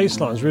of those bass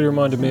lines really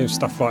reminded me of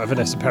stuff like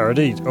Vanessa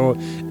Paradis, or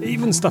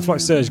even stuff like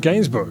Serge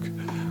Gainsbourg,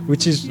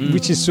 which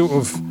is sort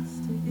of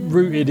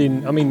rooted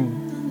in, I mean,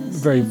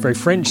 very, very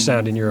French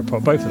sounding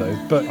Europop, both of those,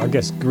 but I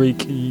guess Greek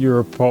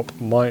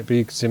Europop might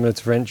be similar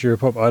to French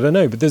Europop, I don't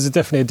know, but there's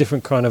definitely a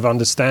different kind of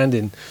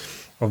understanding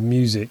of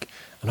music,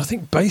 and I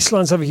think bass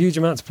lines have a huge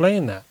amount to play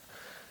in that.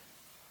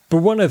 But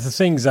one of the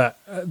things that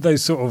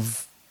those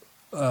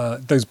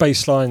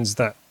bass lines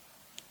that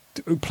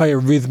play a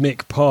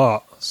rhythmic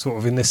part sort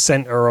of in the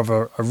centre of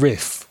a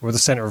riff, or the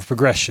centre of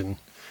progression,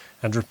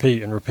 and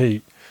repeat,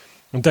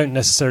 and don't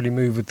necessarily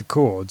move with the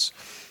chords.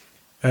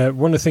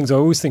 One of the things I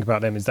always think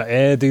about them is that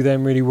Air do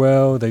them really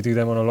well. They do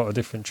them on a lot of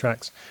different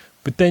tracks.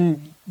 But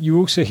then you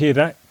also hear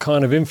that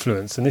kind of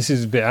influence, and this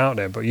is a bit out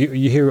there, but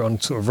you hear it on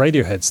sort of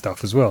Radiohead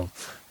stuff as well.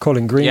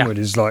 Colin Greenwood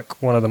is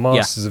like one of the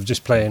masters of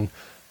just playing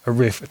a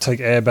riff. Take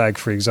Airbag,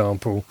 for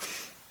example,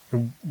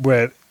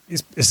 where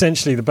it's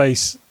essentially the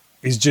bass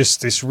is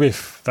just this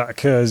riff that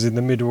occurs in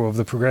the middle of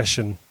the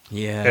progression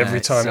every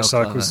time it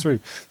cycles through.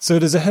 So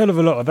there's a hell of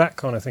a lot of that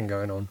kind of thing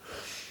going on,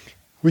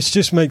 which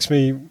just makes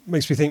me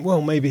think,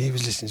 well, maybe he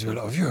was listening to a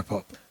lot of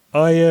Europop.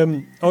 I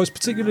was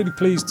particularly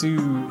pleased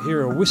to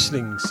hear a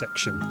whistling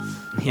section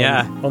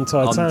on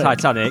Titanic. On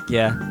Titanic,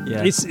 yeah.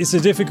 It's a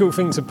difficult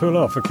thing to pull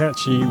off, a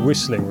catchy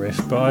whistling riff,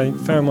 but I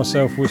found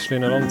myself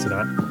whistling along to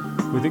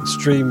that with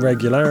extreme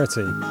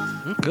regularity.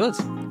 Good.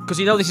 Because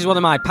this is one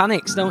of my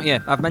panics, don't you?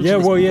 I've mentioned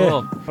this before.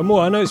 Yeah. And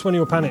more, I know it's one of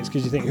your panics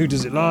because you think, who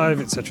does it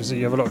live, etc. So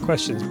you have a lot of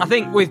questions. I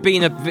think with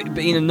being a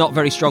not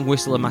very strong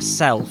whistler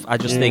myself, I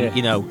just think, I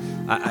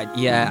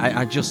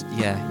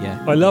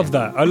love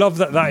that. I love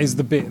that is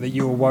the bit that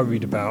you're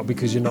worried about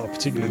because you're not a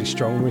particularly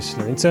strong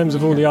whistler. In terms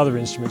of all the other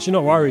instruments, you're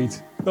not worried.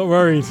 Not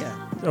worried.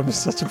 Yeah. I'm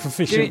such a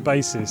proficient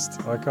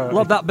bassist. I can't.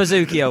 Love that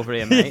bouzouki over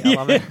here, mate. I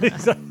love it.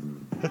 Exactly.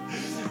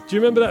 Do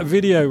you remember that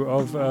video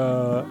of,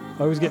 I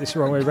always get this the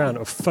wrong way around,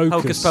 of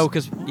Focus? Hocus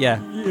Pocus, yeah.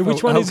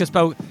 Which one Hocus is?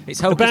 It's Hocus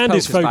the band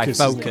Pocus is Focus,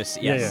 by Focus,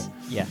 yes.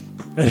 Yeah.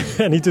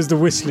 And he does the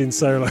whistling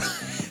solo.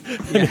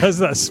 And he has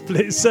that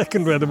split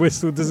second where the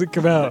whistle doesn't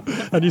come out.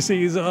 And you see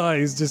his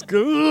eyes just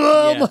go,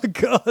 oh my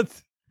God.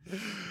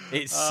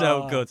 It's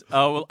so good.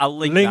 Oh, well, I'll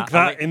link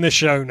that in the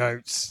show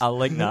notes. I'll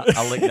link that.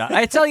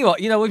 I tell you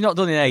what, we've not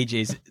done in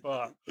ages.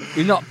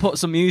 We've not put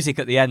some music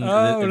at the end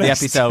of the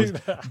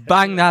episode.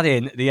 Bang that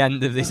in at the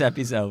end of this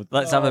episode.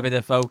 Let's have a bit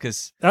of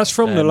Focus. That's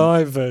from the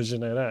live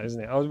version of that,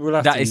 isn't it? We'll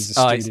have to use the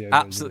studio version. It's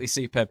absolutely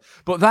superb.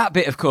 But that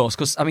bit, of course,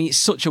 because, it's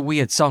such a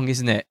weird song,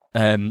 isn't it?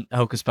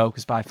 Hocus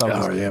Pocus by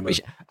Focus. Oh, yeah, which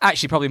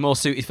actually probably more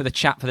suited for the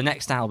chat for the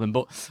next album.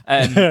 But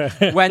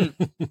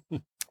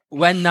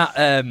when that,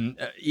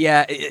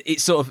 it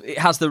sort of, it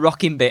has the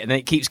rocking bit and then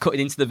it keeps cutting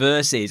into the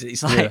verses.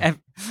 It's like,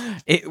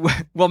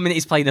 1 minute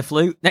he's playing a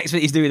flute, next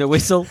minute he's doing a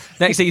whistle,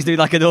 next thing he's doing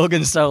like an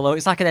organ solo.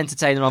 It's like an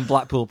entertainer on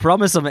Blackpool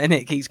Prom or something, and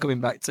it keeps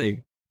coming back to.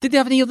 Did they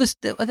have any other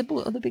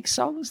big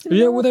songs?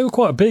 Yeah, well, they were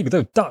quite big. They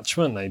were Dutch,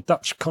 weren't they?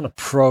 Dutch kind of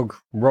prog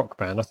rock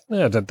band. I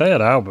think they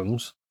had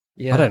albums.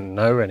 Yeah. I don't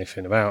know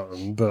anything about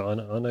them, but I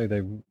know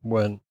they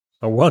weren't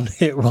a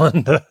one-hit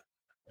wonder.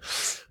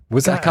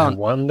 Was that a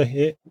wonder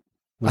hit?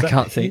 I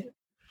can't think.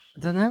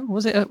 don't know.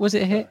 Was it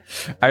a hit?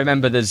 I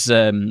remember there's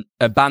a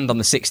band on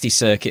the 60s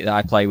circuit that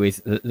I play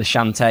with, the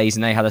Shantays,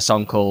 and they had a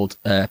song called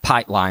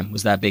Pipeline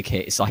was their big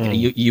hit. It's like,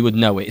 you would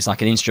know it. It's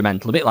like an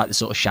instrumental, a bit like the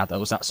sort of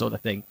Shadows, that sort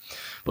of thing.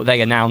 But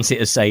they announce it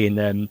as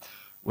saying,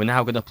 we're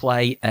now going to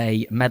play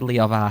a medley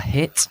of our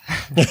hit.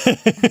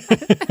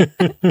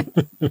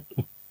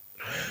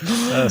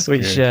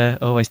 Which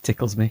always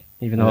tickles me,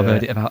 even though I've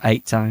heard it about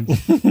 8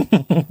 times.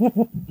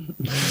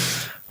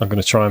 I'm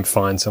going to try and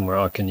find somewhere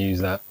I can use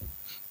that.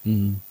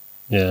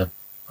 Yeah,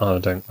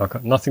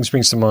 nothing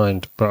springs to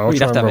mind. But I'll you'd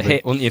try have to and have a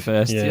hit, wouldn't you?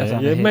 First,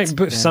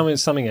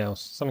 something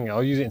else.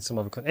 I'll use it in some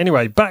other.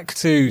 Anyway, back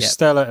to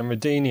Stella and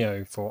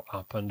Redinho for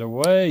Up and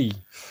Away.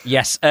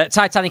 Yes,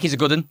 Titanic is a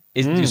good one.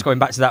 Just going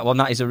back to that one,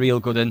 that is a real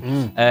good one.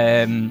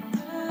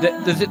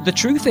 The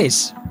truth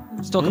is,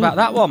 let's talk about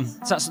that one.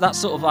 That's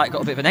sort of like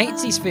got a bit of an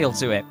 80s feel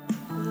to it.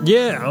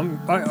 Yeah,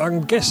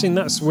 I'm guessing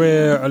that's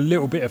where a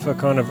little bit of a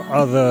kind of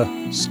other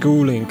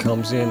schooling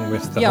comes in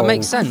with the whole, it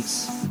makes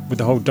sense. With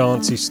the whole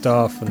dancey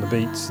stuff and the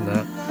beats and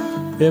that.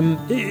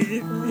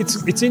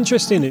 It's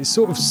interesting. It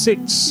sort of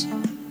sits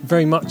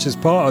very much as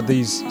part of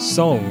these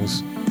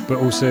songs, but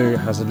also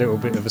has a little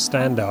bit of a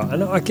standout.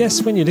 And I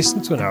guess when you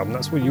listen to an album,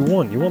 that's what you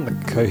want. You want the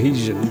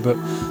cohesion, but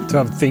to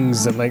have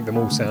things that make them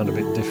all sound a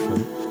bit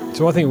different.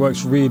 So I think it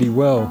works really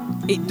well.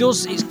 It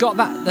does. It's got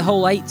the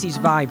whole 80s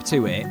vibe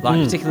to it, like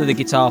particularly the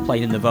guitar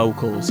playing and the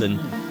vocals, and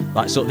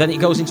like so. Then it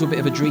goes into a bit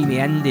of a dreamy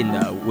ending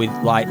though, with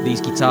like these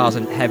guitars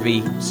and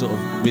heavy sort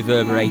of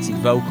reverberated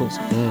vocals,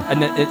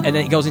 and then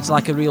it goes into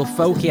like a real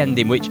folky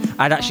ending, which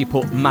I'd actually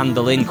put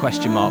mandolin ?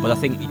 But I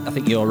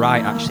think you're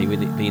right actually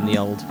with it being the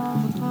old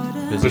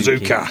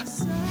bazooka.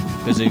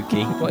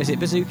 What is it?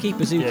 Bazooki?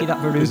 Yeah, that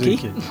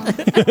Baruki?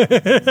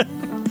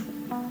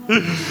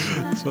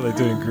 That's what they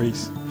do in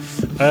Greece.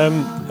 Have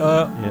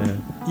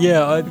you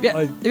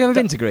ever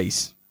been to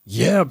Greece?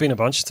 Yeah, I've been a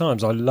bunch of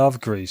times. I love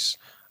Greece.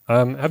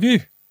 Have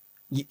you?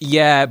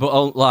 Yeah,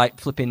 but like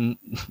flipping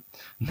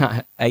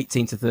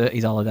 18 to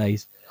 30s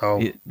holidays.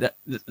 Oh.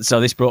 So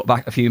this brought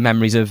back a few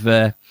memories of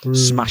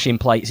smashing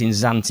plates in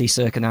Zante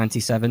circa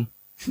 97.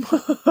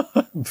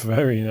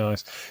 Very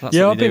nice.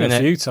 I've been a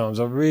few times.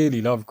 I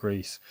really love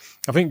Greece.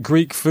 I think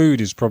Greek food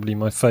is probably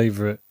my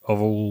favourite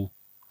of all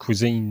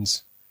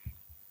cuisines.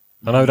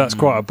 I know that's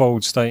quite a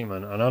bold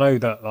statement, and I know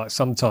that like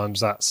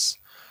sometimes that's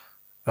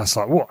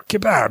like, what,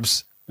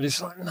 kebabs? But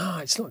it's like, no,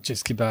 it's not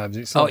just kebabs.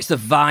 It's like it's the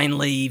vine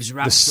leaves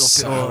wrapped the up.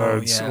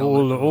 Salads,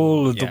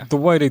 all of the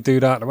way they do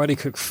that, the way they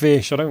cook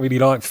fish. I don't really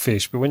like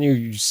fish, but when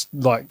you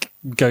like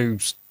go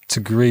to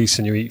Greece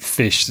and you eat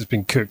fish that's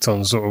been cooked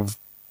on sort of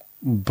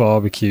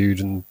barbecued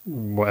and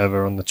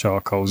whatever on the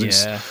charcoals,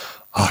 it's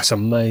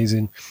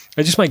amazing.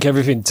 They just make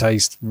everything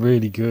taste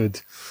really good.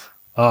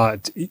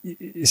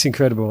 It's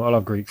incredible. I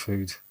love Greek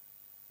food.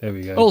 There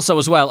we go. Also,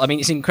 as well, I mean,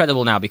 it's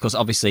incredible now because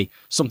obviously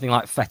something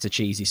like feta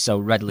cheese is so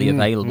readily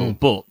available.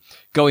 But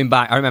going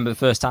back, I remember the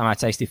first time I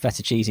tasted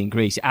feta cheese in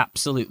Greece, it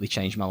absolutely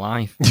changed my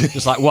life.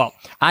 Just like, what?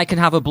 I can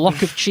have a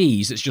block of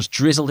cheese that's just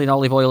drizzled in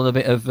olive oil and a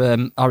bit of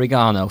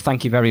oregano.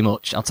 Thank you very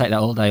much. I'll take that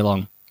all day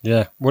long.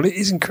 Yeah, well, it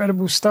is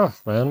incredible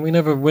stuff, man. We're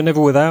never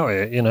without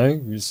it. You know,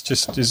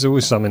 there's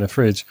always some in the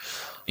fridge.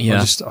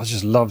 Yeah, I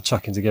just love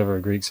chucking together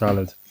a Greek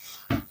salad.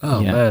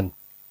 Oh man.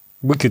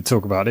 We could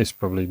talk about this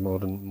probably more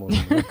than we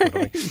could,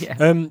 I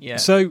think.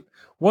 So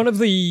one of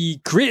the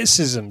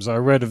criticisms I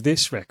read of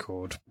this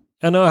record,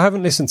 and I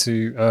haven't listened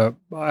to,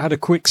 I had a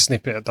quick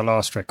snippet at the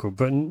last record,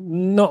 but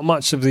not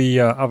much of the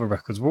other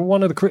records. Well,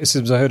 one of the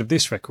criticisms I heard of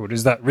this record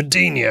is that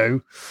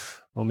Redinho,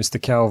 or Mr.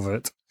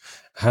 Calvert,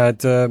 had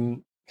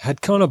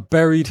kind of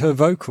buried her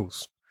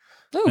vocals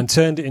and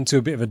turned it into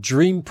a bit of a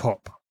dream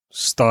pop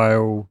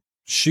style,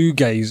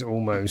 shoegaze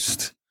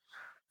almost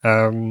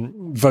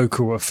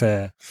vocal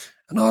affair.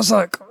 And I was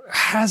like,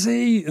 has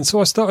he? And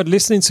so I started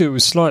listening to it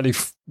with slightly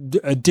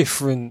a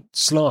different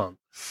slant.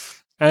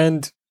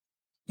 And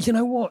you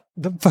know what?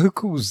 The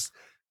vocals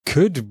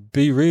could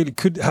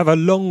have a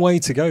long way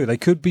to go. They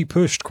could be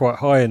pushed quite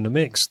high in the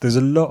mix. There's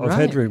a lot of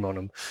headroom on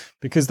them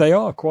because they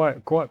are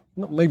quite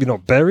maybe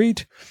not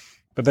buried,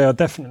 but they are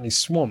definitely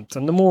swamped.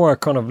 And the more I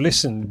kind of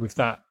listened with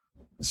that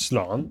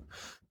slant,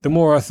 the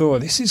more I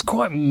thought, this is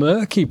quite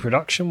murky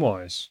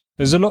production-wise.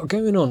 There's a lot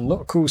going on, a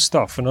lot of cool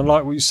stuff. And I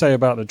like what you say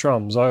about the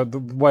drums.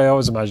 The way I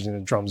was imagining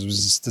the drums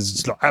was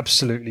just like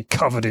absolutely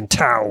covered in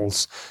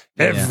towels.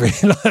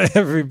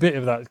 Every bit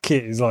of that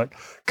kit is like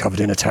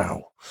covered in a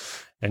towel.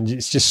 And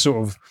it's just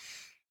sort of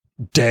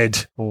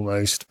dead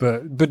almost,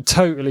 but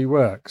totally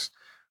works.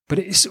 But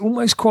it's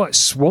almost quite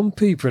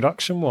swampy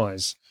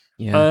production-wise.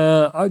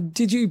 Yeah.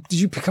 Did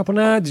you pick up on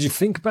that? Did you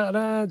think about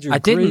that? Did you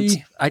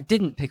agree? I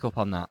didn't pick up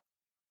on that.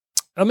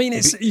 I mean,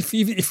 it's if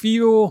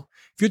you're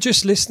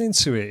just listening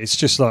to it, it's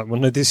just like, well,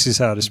 no, this is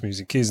how this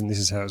music is and this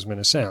is how it's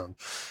meant to sound.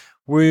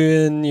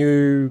 When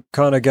you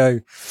kind of go,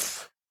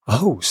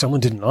 oh,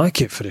 someone didn't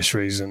like it for this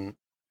reason.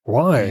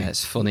 Why? Yeah,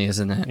 it's funny,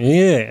 isn't it?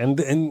 Yeah,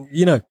 and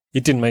you know,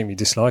 it didn't make me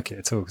dislike it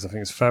at all because I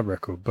think it's a fab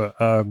record, but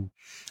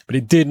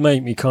it did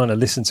make me kind of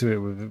listen to it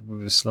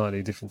with a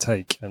slightly different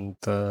take, and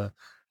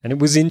And it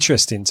was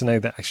interesting to know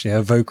that actually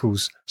her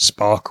vocals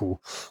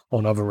sparkle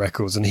on other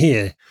records. And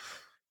here,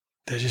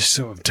 they're just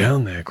sort of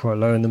down there, quite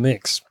low in the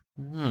mix.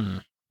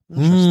 Made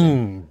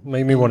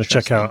me want to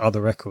check out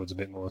other records a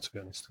bit more, to be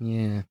honest.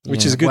 Yeah.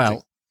 Which is a good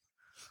thing.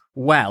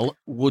 Well,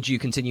 would you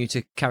continue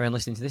to carry on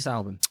listening to this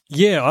album?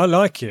 Yeah, I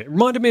like it.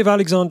 Reminded me of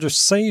Alexandra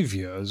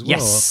Saviour as well.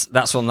 Yes,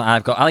 that's one that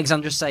I've got.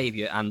 Alexandra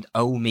Saviour and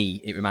Oh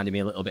Me, it reminded me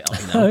a little bit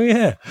of. Oh,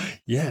 yeah.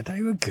 Yeah,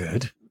 they were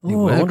good. I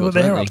wonder what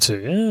they're up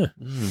to.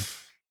 Yeah.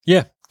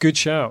 Yeah, good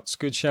shouts.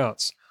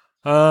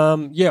 I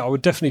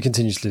would definitely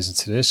continue to listen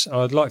to this.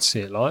 I'd like to see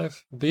it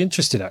live. I'd be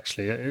interested,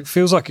 actually. It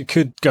feels like it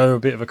could go a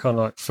bit of a kind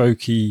of like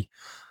folky,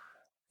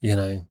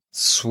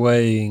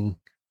 swaying,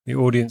 the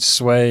audience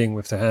swaying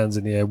with their hands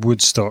in the air,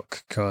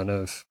 Woodstock kind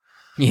of.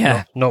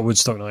 Yeah. Not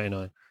Woodstock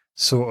 99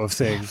 sort of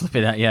thing.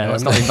 Flipping that, yeah.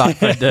 Let's not invite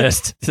Fred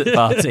Durst to the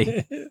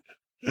party.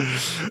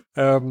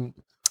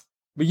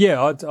 But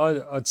yeah,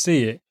 I'd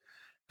see it.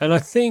 And I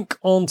think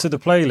onto the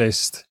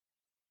playlist,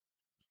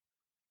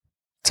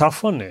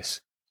 tough one,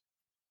 this.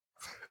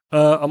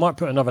 I might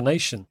put Another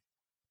Nation.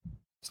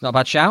 It's not a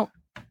bad shout.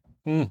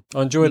 I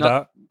enjoyed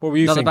that. What were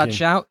you thinking? Not a bad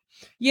shout.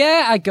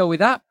 Yeah, I'd go with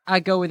that.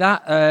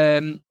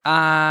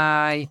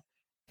 I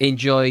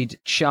enjoyed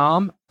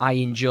Charm. I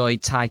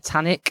enjoyed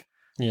Titanic.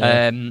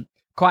 Yeah.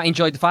 Quite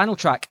enjoyed the final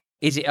track.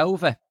 Is It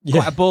Over?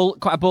 Yeah.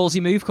 Quite a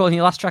ballsy move calling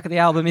your last track of the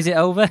album. Is It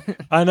Over?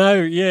 I know.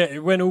 Yeah,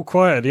 it went all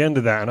quiet at the end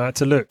of that, and I had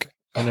to look,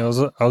 and I was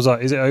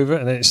like, "Is it over?"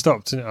 And then it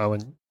stopped, and I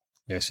went,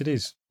 "Yes, it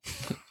is."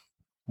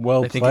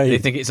 Well played. They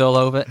think it's all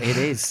over. It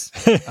is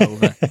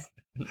over.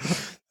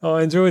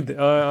 I enjoyed it.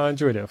 I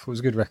enjoyed it. I thought it was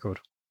a good record.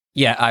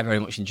 Yeah, I very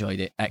much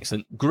enjoyed it.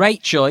 Excellent.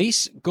 Great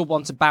choice. Good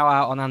one to bow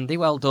out on, Andy.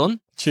 Well done.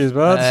 Cheers,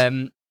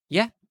 bud.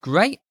 Yeah,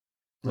 great.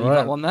 Well, you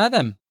got one there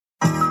then.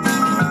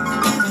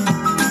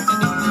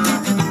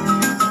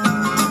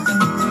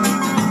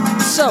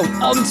 So,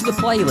 onto the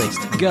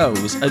playlist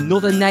goes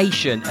Another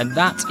Nation, and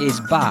that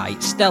is by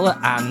Stella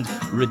and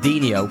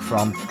Redinho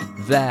from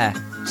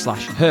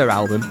their/her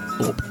album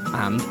Up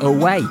and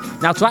Away.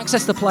 Now, to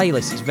access the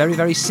playlist, it's very,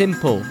 very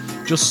simple.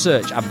 Just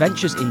search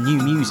Adventures in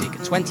New Music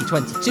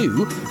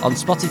 2022 on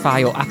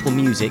Spotify or Apple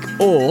Music,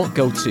 or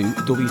go to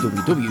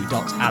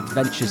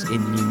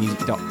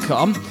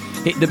www.adventuresinnewmusic.com.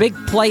 Hit the big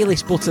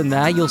playlist button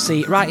there, you'll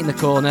see it right in the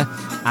corner,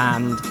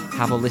 and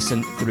have a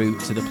listen through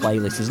to the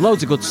playlist. There's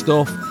loads of good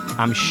stuff.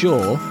 I'm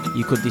sure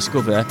you could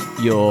discover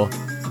your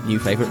new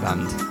favourite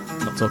band.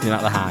 I'm not talking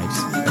about the Hives.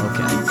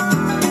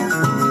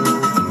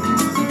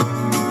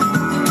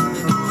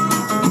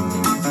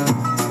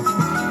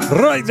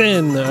 Okay. Right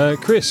then,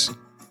 Chris,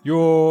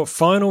 your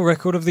final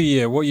record of the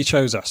year, what you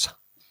chose us?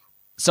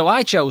 So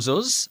I chose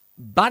us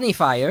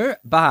Banefyre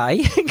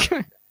by...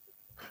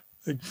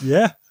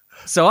 Yeah.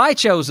 So I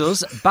chose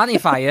us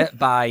Banefyre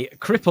by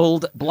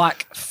Crippled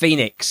Black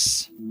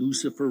Phoenix.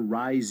 Lucifer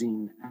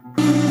Rising.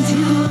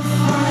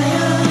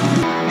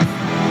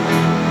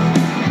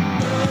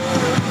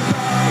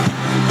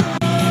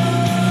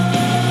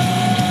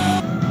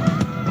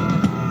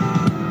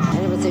 And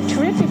it was a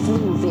terrific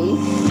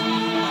movie.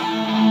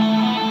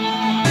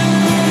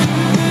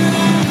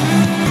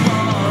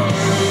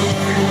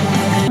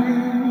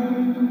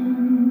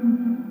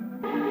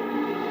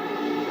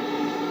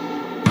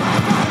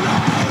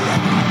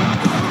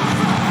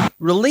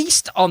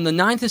 Released on the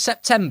 9th of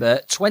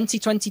September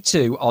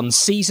 2022 on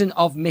Season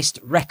of Mist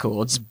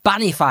Records,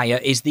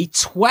 Banefyre is the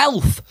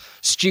 12th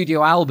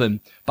studio album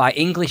by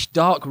English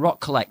dark rock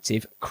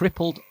collective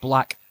Crippled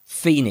Black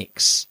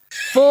Phoenix.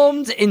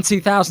 Formed in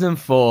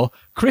 2004,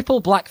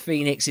 Crippled Black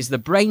Phoenix is the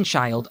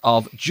brainchild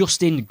of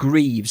Justin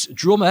Greaves,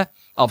 drummer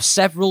of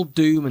several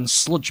doom and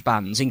sludge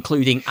bands,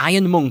 including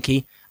Iron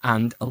Monkey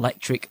and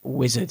Electric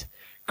Wizard.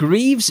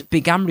 Greaves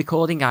began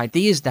recording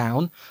ideas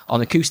down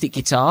on acoustic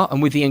guitar,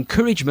 and with the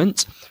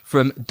encouragement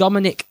from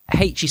Dominic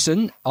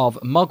Hutchison of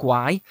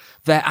Mogwai,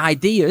 their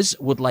ideas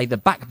would lay the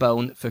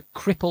backbone for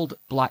Crippled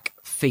Black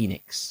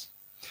Phoenix.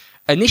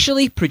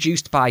 Initially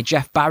produced by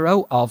Jeff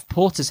Barrow of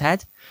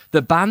Portishead,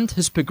 the band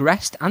has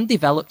progressed and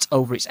developed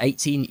over its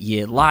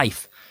 18-year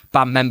life.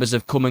 Band members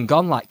have come and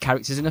gone like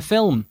characters in a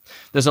film.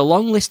 There's a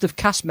long list of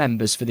cast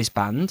members for this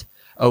band.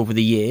 Over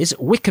the years,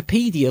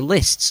 Wikipedia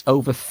lists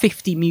over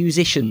 50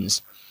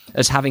 musicians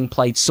as having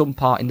played some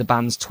part in the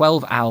band's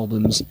 12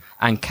 albums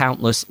and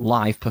countless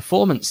live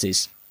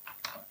performances.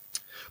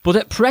 But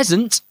at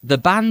present, the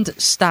band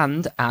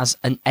stand as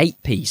an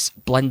 8-piece,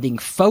 blending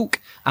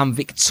folk and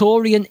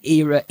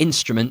Victorian-era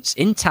instruments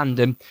in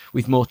tandem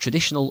with more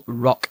traditional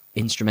rock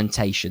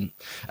instrumentation.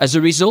 As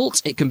a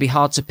result, it can be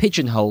hard to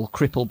pigeonhole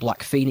Crippled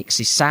Black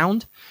Phoenix's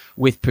sound,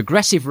 with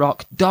progressive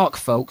rock, dark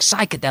folk,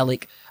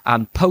 psychedelic,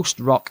 and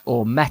post-rock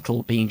or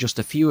metal being just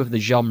a few of the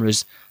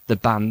genres the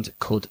band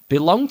could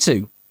belong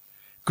to.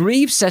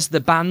 Greaves says the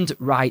band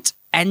write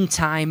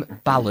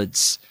end-time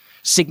ballads,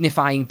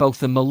 signifying both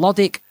the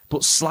melodic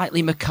but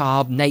slightly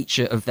macabre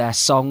nature of their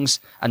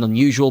songs, an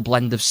unusual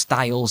blend of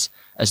styles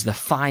as the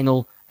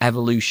final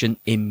evolution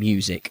in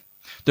music.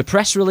 The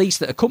press release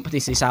that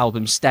accompanies this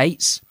album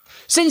states,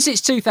 Since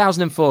its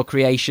 2004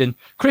 creation,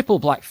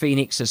 Crippled Black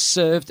Phoenix has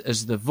served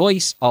as the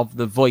voice of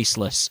the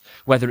voiceless,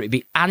 whether it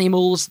be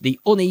animals, the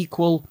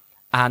unequal,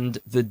 and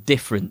the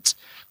different.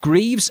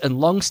 Greaves and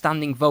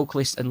long-standing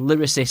vocalist and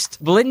lyricist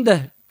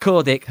Belinda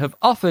Cordick have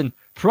often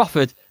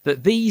proffered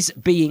that these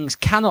beings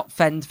cannot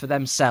fend for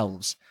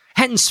themselves.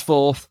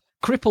 Henceforth,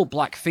 Crippled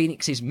Black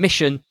Phoenix's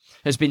mission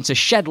has been to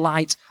shed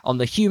light on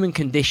the human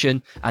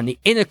condition and the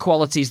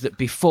inequalities that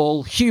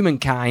befall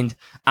humankind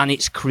and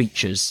its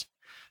creatures.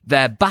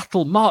 Their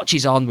battle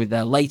marches on with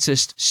their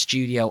latest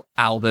studio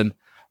album,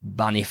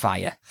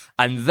 Banefyre.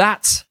 And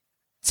that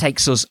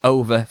takes us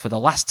over for the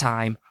last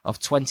time of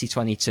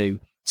 2022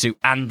 to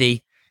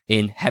Andy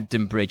in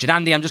Hebden Bridge. And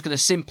Andy, I'm just going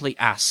to simply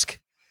ask,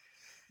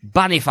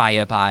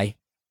 Banefyre by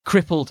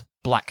Crippled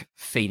Black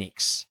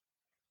Phoenix.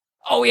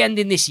 Are we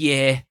ending this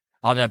year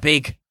on a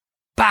big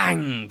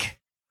bang?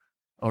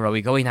 Or are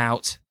we going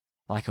out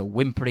like a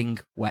whimpering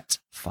wet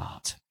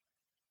fart?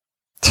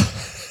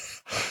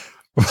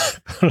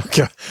 Like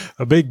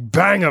a big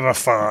bang of a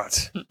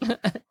fart.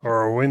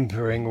 Or a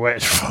whimpering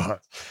wet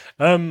fart.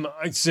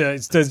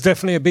 There's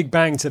definitely a big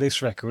bang to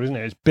this record, isn't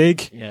it? It's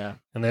big. Yeah.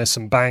 And there's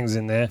some bangs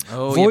in there.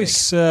 Oh,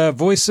 voice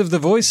of the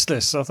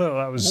voiceless. I thought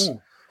that was...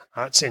 Ooh.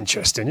 That's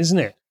interesting, isn't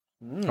it?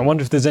 I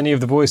wonder if there's any of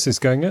the voices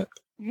going...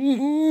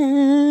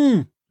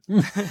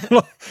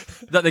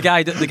 That the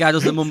guy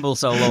does the mumble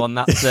solo on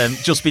that.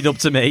 Just be up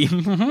to me.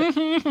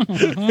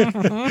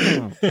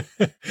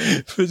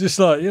 But just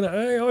like,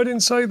 hey, I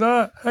didn't say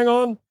that. Hang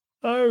on.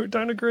 Oh,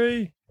 don't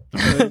agree.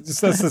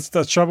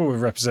 That's trouble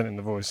with representing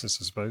the voices,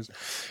 I suppose.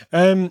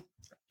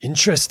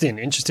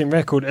 Interesting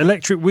record.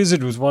 Electric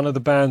Wizard was one of the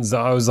bands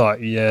that I was like,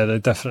 yeah,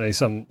 there's definitely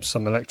some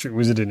Electric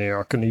Wizard in here.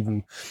 I couldn't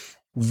even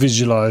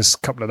visualize a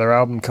couple of their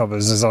album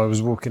covers as I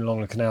was walking along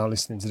the canal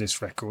listening to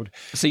this record.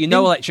 So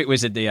Electric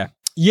Wizard, do you?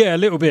 Yeah, a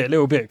little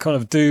bit, kind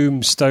of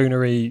doom,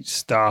 stonery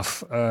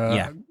stuff.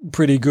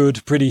 Pretty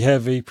good, pretty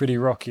heavy, pretty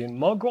rocky,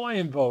 and Mogwai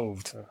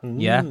involved.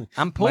 Yeah,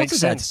 and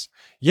Portishead.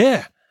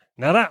 Yeah,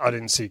 now that I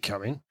didn't see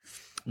coming.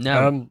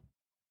 No,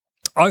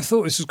 I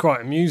thought this was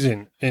quite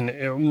amusing.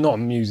 Not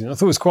amusing. I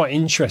thought it was quite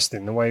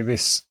interesting the way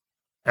this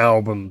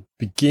album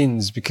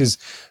begins, because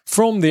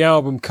from the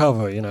album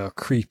cover,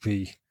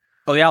 creepy.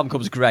 Oh, the album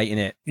cover's great, isn't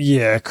it?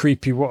 Yeah,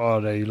 creepy. What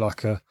are they?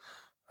 Like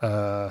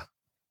a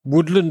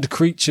woodland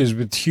creatures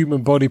with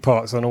human body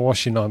parts on a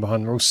washing line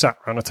behind them, all sat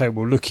around a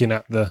table looking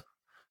at the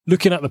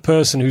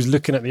person who's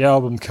looking at the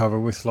album cover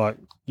with like,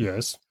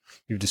 yes,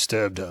 you've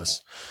disturbed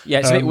us. Yeah,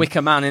 it's a bit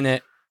Wicker Man, isn't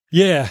it?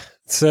 Yeah,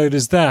 so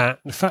there's that.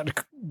 The fact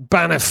that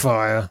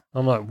Banefyre,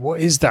 I'm like, what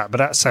is that? But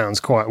that sounds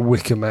quite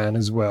Wicker Man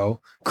as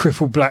well.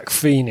 Crippled Black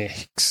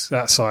Phoenix,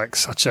 that's like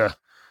such a,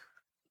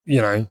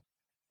 a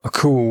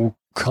cool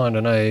kind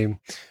of name.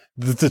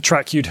 The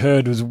track you'd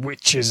heard was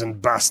Witches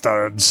and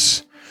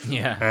Bastards.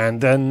 Yeah.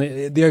 And then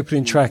the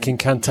opening track,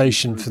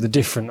 Incantation for the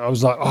Different, I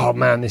was like, oh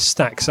man, this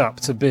stacks up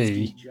to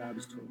be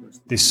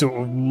this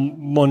sort of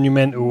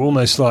monumental,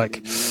 almost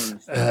like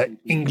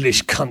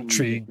English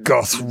country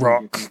goth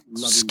rock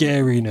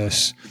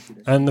scariness.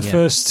 And the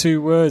first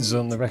two words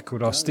on the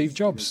record are Steve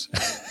Jobs.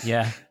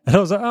 Yeah. And I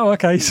was like, oh,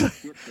 okay.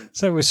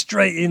 So we're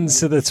straight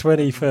into the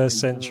 21st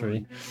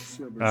century.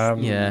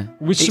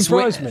 Which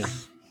surprised me.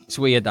 It's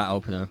weird, that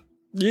opener.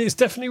 Yeah, it's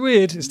definitely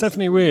weird.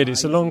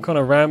 It's a long kind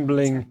of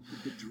rambling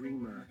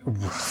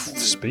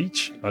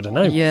speech. I don't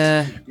know.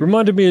 Yeah.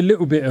 Reminded me a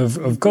little bit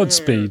of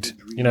Godspeed.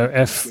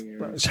 F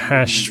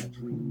hash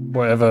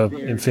whatever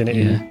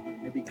infinity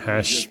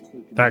hash.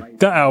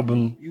 That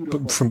album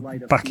from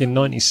back in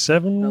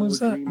 '97, was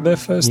that their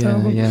first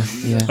album? Yeah.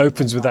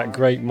 Opens with that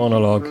great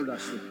monologue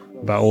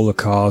about all the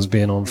cars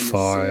being on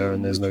fire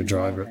and there's no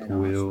driver at the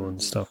wheel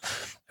and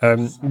stuff.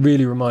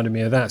 Really reminded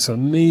me of that. So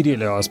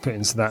immediately I was put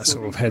into that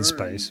sort of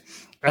headspace.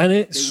 And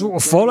it sort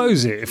of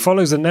follows it. It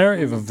follows the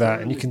narrative of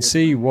that. And you can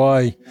see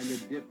why,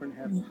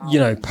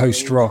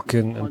 post-rock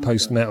and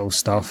post-metal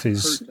stuff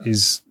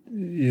is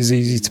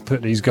easy to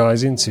put these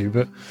guys into.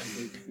 But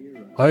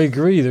I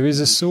agree. There is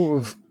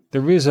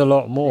a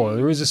lot more.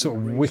 There is a sort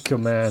of Wicker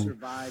Man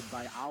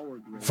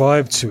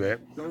vibe to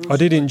it. I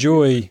did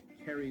enjoy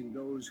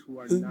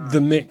the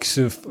mix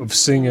of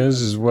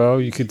singers as well.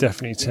 You could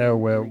definitely tell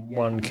where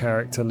one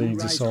character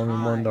leads a song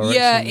in one direction.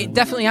 Yeah, it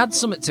definitely adds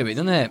something to it,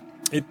 doesn't it?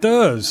 It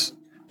does.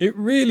 It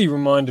really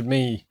reminded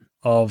me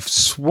of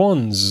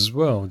Swans as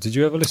well. Did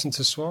you ever listen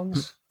to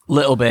Swans?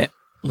 Little bit.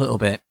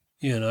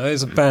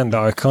 It's a band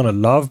that I kind of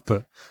love,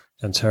 but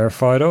I'm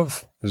terrified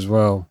of as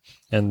well.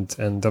 And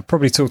I've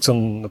probably talked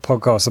on the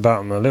podcast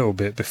about them a little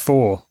bit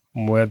before,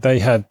 where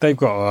they've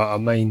got a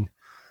main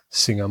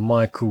singer,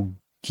 Michael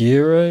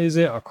Gira, is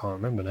it? I can't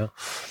remember now.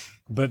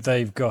 But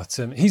they've got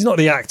he's not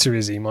the actor,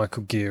 is he,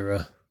 Michael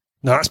Gira?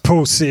 No, that's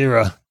Paul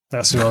Cera.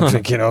 That's who I'm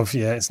thinking of.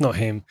 Yeah, it's not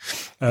him.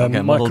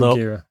 Michael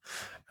Gira.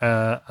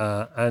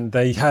 And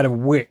they had a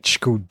witch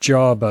called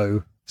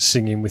Jarbo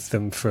singing with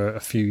them for a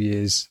few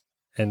years,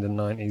 end of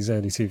 90s,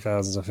 early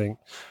 2000s, I think.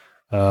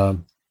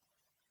 And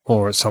I really reminded me of that. So immediately I was put into that sort of headspace. And it sort of follows the narrative of that. And you can see why, the sort of Wicker Man vibe to it. I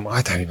or at some,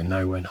 I don't even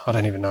know when. I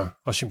don't even know.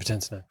 I shouldn't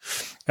pretend to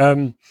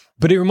know.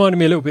 But it reminded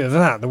me a little bit of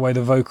that, the way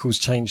the vocals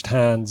changed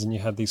hands and you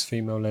had these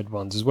female-led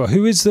ones as well.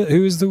 Who is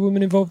the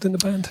woman involved in the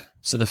band?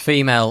 So the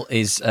female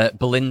is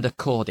Belinda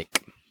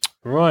Cordick.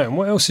 Right, and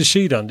what else has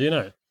she done? Do you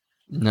know?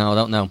 No, I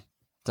don't know.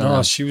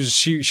 Know. She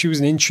was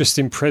an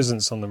interesting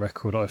presence on the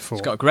record, I thought.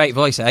 She's got a great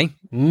voice, eh?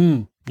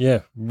 Yeah,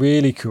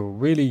 really cool.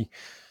 Really,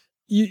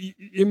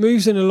 it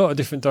moves in a lot of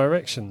different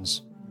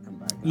directions.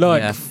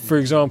 Like, for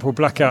example,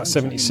 Blackout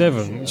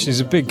 77, which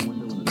is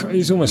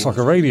it's almost like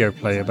a radio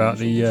play about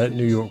the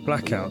New York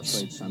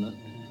blackouts.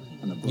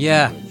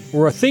 Yeah.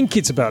 Or I think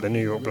it's about the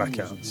New York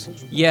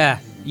blackouts. Yeah,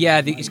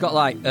 it's got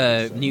like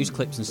news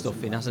clips and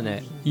stuff in, hasn't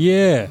it?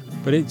 Yeah,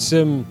 but it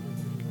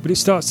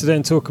starts to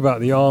then talk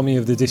about the army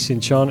of the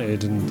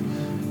disenchanted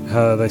and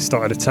how they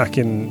started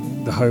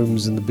attacking the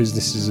homes and the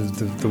businesses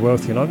of the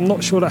wealthy. And I'm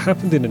not sure that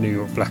happened in the New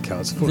York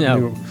blackouts. I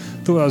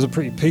thought that was a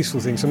pretty peaceful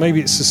thing. So maybe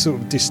it's a sort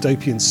of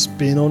dystopian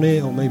spin on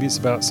it, or maybe it's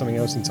about something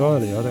else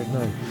entirely. I don't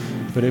know.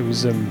 But it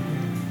was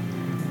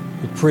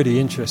pretty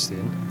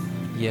interesting.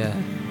 Yeah,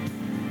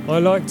 I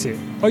liked it.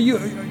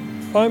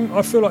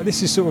 I feel like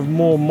this is sort of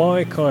more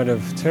my kind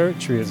of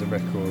territory as a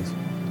record.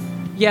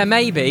 Yeah,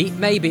 maybe.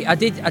 I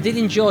did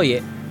enjoy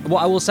it.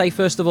 What I will say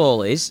first of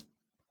all is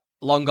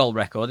long old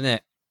record, isn't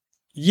it?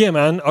 Yeah,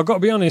 man. I've got to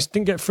be honest.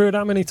 Didn't get through it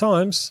that many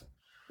times.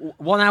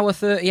 1 hour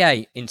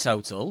 38 in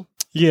total.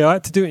 Yeah, I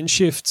had to do it in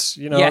shifts.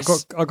 You know,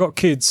 yes. I got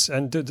kids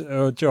and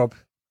a job.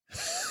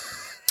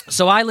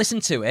 So I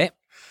listened to it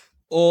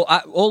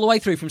all the way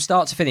through from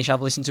start to finish.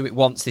 I've listened to it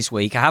once this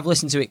week. I have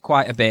listened to it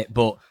quite a bit,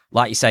 but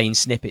like you say, in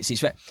snippets.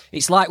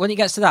 It's like when it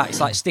gets to that,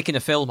 it's like sticking a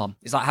film on.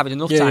 It's like having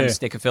enough time to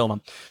stick a film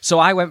on. So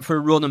I went for a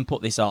run and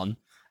put this on,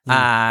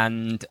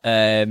 and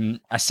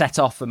I set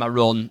off for my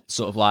run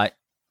sort of like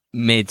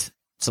mid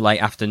to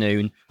late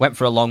afternoon. Went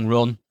for a long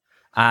run,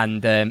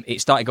 and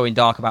it started going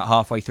dark about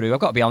halfway through. I've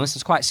got to be honest, I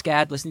was quite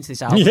scared listening to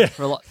this album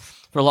for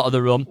a lot of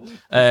the run.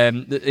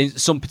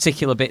 Some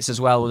particular bits as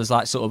well, where there's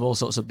like sort of all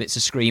sorts of bits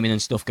of screaming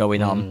and stuff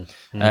going on,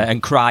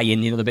 and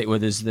crying. You know, the bit where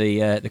there's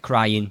the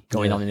crying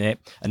going on in it,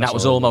 and that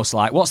was almost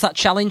like, what's that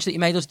challenge that you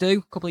made us do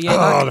a couple of years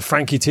back? Oh, the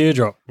Frankie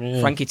Teardrop. Yeah.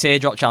 Frankie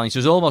Teardrop challenge.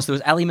 There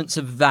was elements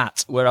of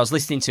that where I was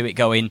listening to it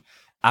going,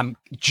 I'm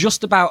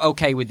just about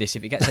okay with this.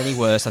 If it gets any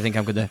worse, I think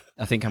I'm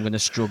gonna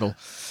struggle.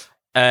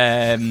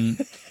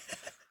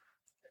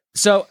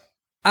 So.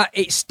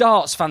 It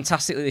starts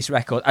fantastically, this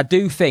record. I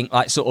do think,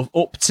 like, sort of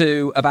up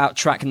to about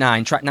track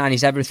 9. Track 9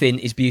 is Everything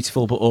is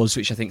Beautiful But Us,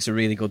 which I think is a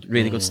really good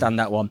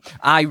standout one.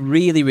 I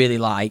really, really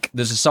like.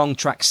 There's a song,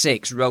 track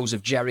 6, Rose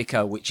of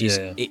Jericho, which is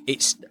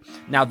it's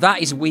now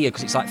that is weird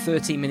because it's like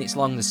 13 minutes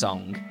long. The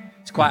song,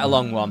 it's quite a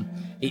long one.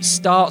 It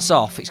starts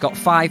off. It's got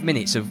 5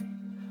 minutes of.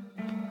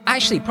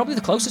 Actually, probably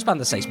the closest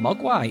band I say is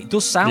Mogwai. It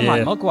does sound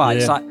like Mogwai.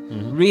 It's like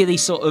really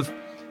sort of.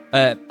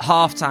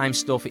 Halftime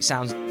stuff. It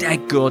sounds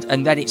dead good,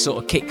 and then it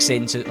sort of kicks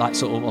into like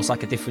sort of almost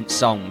like a different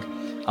song.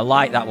 I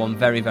like that one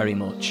very, very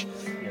much.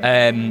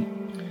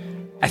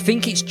 I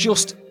think it's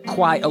just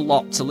quite a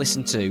lot to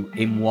listen to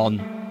in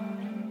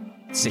one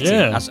sitting,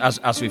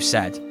 as we've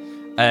said.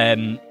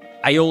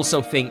 I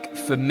also think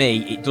for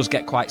me it does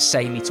get quite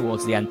samey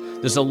towards the end.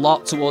 There's a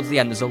lot towards the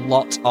end. There's a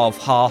lot of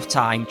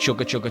halftime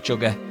chugga chugga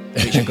chugga,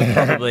 which I could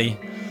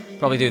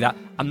probably do that.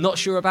 I'm not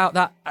sure about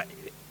that.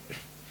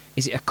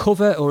 Is it a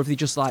cover, or have they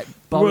just like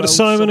borrowed what a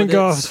Simon and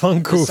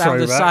Garfunkel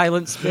Sound of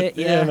Silence bit?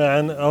 Yeah,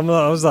 man.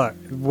 I was like,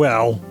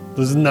 well,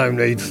 there's no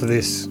need for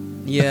this.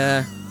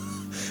 Yeah.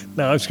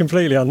 No, it's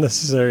completely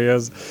unnecessary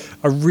as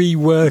a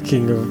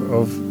reworking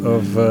of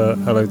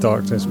Hello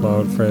Darkness, My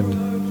Old Friend.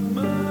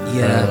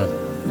 Yeah.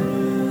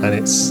 And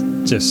it's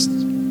just,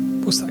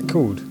 what's that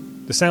called?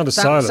 The Sound of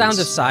Silence. Sound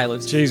of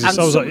Silence. Jesus, and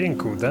I was like, you didn't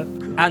call that.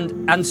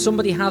 And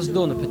somebody has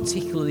done a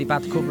particularly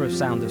bad cover of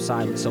Sound of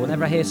Silence. So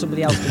whenever I hear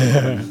somebody else do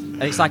it,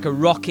 and it's like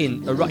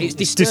it's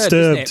Disturbed,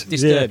 isn't it?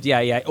 Disturbed,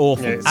 yeah.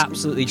 Awful. Yeah,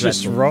 absolutely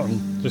dreadful. Just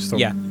rotten.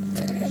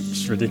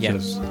 Just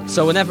ridiculous. Yeah.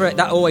 So whenever,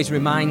 that always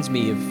reminds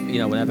me of,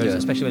 whenever,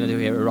 especially when I do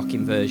hear a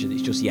rocking version,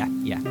 it's just, Yeah,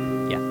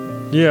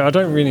 I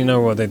don't really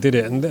know why they did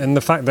it. And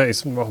the fact that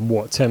it's,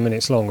 10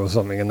 minutes long or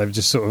something, and they've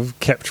just sort of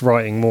kept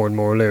writing more and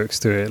more lyrics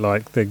to it,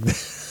 like,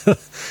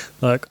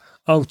 like,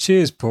 oh,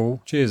 cheers,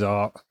 Paul. Cheers,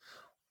 Art.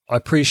 I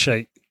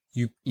appreciate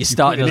you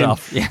starting us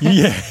off.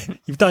 Yeah.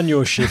 You've done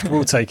your shift.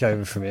 We'll take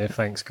over from here.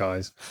 Thanks,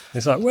 guys.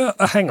 It's like, well,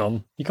 hang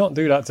on. You can't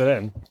do that to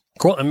them.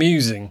 Quite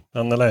amusing,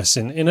 nonetheless,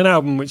 in an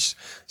album which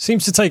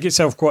seems to take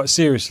itself quite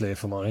seriously,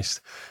 if I'm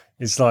honest.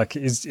 It's like,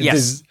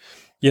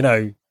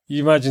 you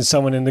imagine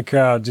someone in the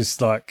crowd just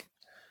like,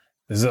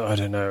 I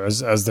don't know,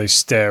 as they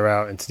stare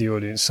out into the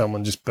audience,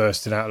 someone just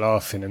bursting out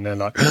laughing, and they're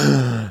like,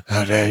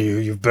 how dare you,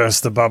 you've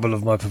burst the bubble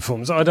of my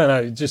performance. I don't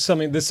know, there's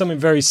something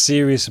very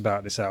serious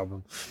about this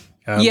album.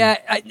 I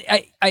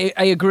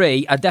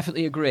agree. I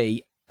definitely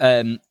agree.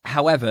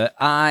 However,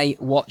 I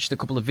watched a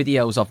couple of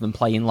videos of them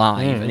playing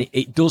live, and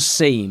it does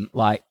seem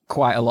like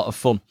quite a lot of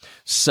fun.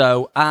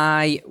 So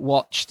I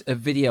watched a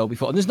video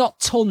before, and there's not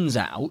tons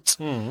out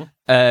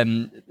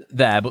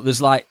there, but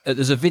there's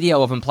a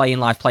video of them playing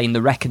live, playing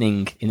The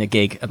Reckoning in a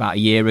gig about a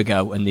year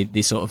ago, and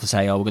they sort of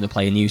say, "Oh, we're going to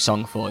play a new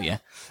song for you,"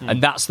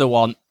 and that's the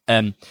one.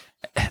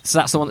 So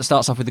that's the one that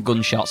starts off with the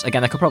gunshots.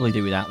 Again, I could probably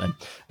do without them.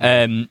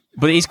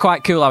 But it is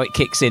quite cool how it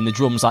kicks in. The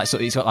drums, like, so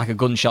it's got like a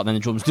gunshot, and then the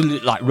drums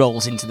like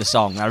rolls into the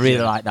song. I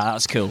really like that.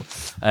 That's cool.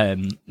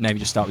 Maybe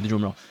just start with the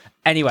drum roll.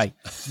 Anyway,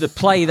 they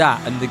play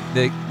that, and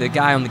the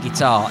guy on the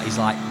guitar is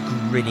like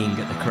grinning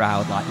at the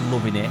crowd, like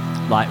loving it,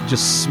 like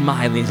just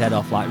smiling his head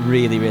off, like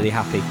really, really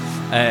happy.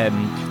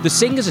 The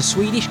singer's a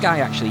Swedish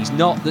guy, actually. He's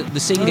not the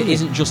singer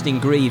isn't Justin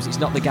Greaves. It's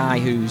not the guy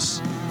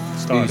who's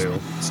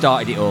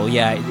started it all.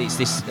 Yeah, it's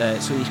this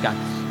Swedish guy.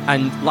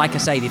 And like I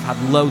say, they've had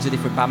loads of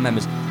different band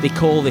members. They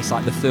call this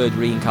like the third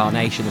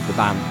reincarnation of the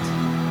band.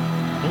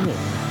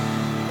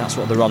 That's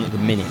what they're on at the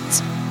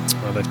minute.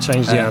 Well, they've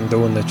changed the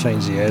handle and they've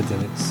changed the head,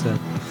 and it's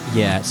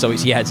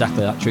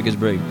exactly that Trigger's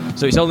Broom.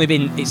 So it's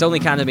only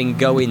kind of been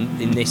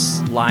going in this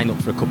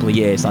lineup for a couple of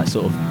years, like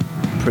sort of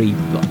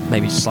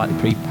maybe slightly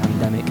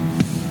pre-pandemic.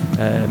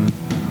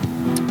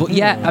 But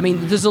yeah, I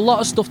mean, there's a lot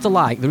of stuff to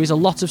like. There is a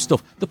lot of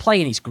stuff. The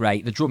playing is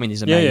great. The drumming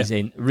is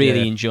amazing. Yeah.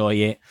 Really enjoy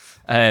it.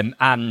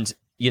 And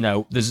you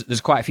know,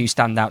 there's quite a few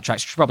standout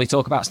tracks. We should probably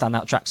talk about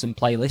standout tracks and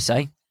playlists,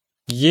 eh?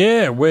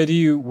 Yeah. Where do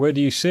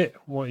you sit?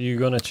 What are you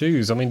gonna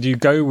choose? I mean, do you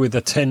go with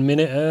a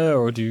 10-minute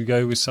or do you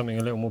go with something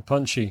a little more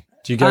punchy?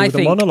 Do you go with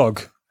a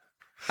monologue?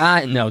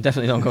 No,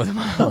 definitely don't go with a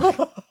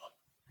monologue.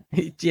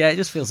 It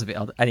just feels a bit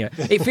odd. Anyway,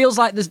 it feels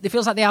like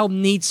the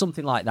album needs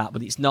something like that,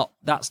 but it's not.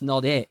 That's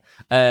not it.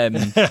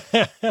 As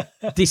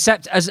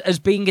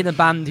being in a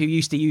band who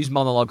used to use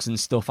monologues and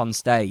stuff on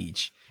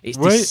stage,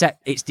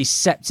 it's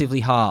deceptively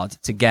hard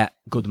to get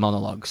good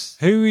monologues.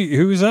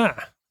 Who was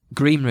that?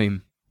 Green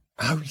Room.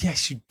 Oh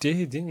yes, you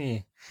did, didn't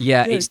you?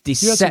 Yeah, it's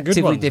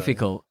deceptively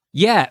difficult.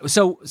 Yeah,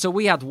 so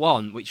we had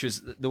one, which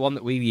was the one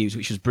that we used,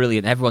 which was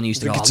brilliant. Everyone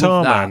used to go,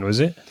 Guitar Man, was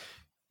it?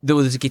 There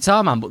was a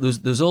Guitar Man, but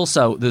there's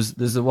also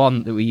the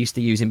one that we used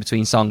to use in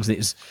between songs. That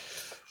is,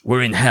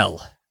 "We're in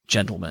hell,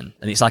 gentlemen,"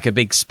 and it's like a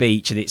big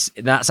speech, and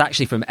that's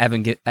actually from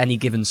Any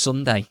Given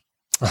Sunday.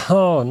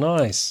 Oh,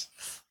 nice.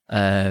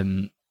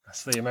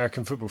 That's the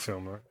American football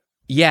film, right?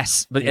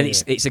 Yes, but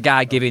it's a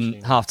guy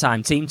giving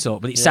halftime team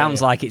talk, but it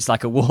sounds like it's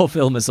like a war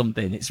film or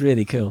something. It's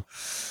really cool.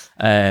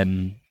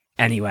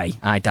 Anyway,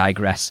 I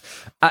digress.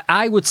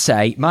 I would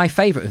say my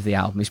favourite of the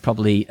album is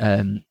probably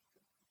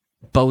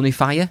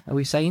Banefyre. Are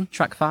we saying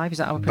track 5? Is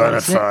that how we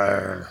pronounce it?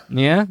 Banefyre.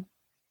 Yeah.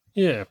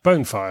 Yeah,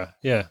 Banefyre.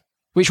 Yeah.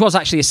 Which was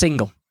actually a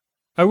single.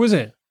 Oh, was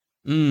it?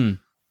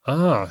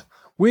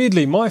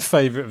 Weirdly, my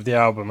favourite of the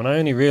album, and I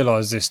only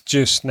realised this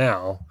just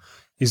now,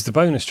 is the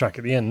bonus track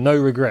at the end, No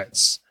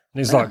Regrets. And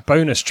it's like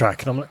bonus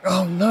track, and I'm like,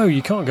 oh no,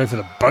 you can't go for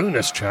the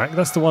bonus track.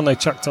 That's the one they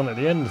chucked on at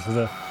the end for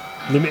the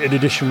limited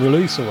edition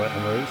release or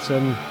whatever. It's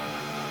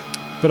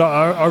but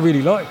I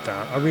really like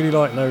that. I really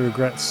like No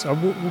Regrets.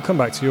 We'll come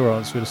back to your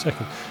answer in a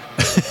second.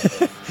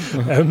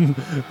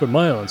 But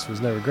my answer was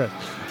No Regrets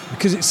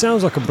because it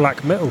sounds like a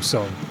black metal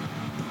song.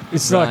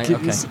 It's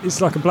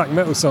it's like a black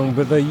metal song,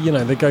 but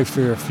they go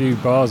through a few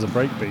bars of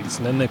breakbeats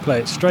and then they play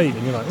it straight,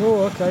 and you're like,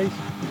 oh, okay,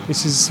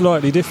 this is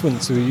slightly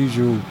different to the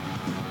usual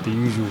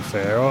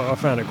fare. I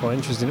found it quite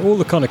interesting. All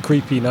the kind of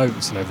creepy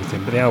notes and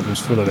everything, but the album's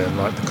full of them,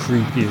 like the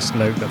creepiest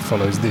note that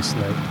follows this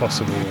note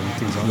possible and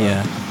things like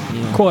that.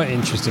 Yeah. Quite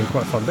interesting,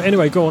 quite fun. But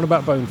anyway, go on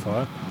about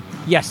Banefyre.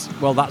 Yes,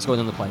 well, that's going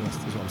on the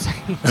playlist, is what I'm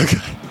saying.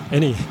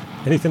 Okay.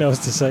 Anything else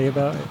to say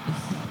about it?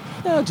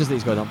 No, just that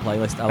it's going on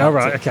playlist.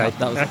 Right, okay.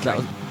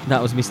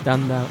 That was my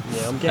standout.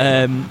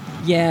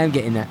 Yeah, I'm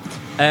getting that.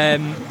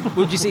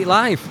 Would you see it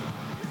live?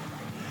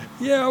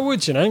 Yeah, I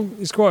would,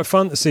 It's quite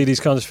fun to see these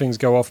kinds of things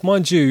go off.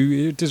 Mind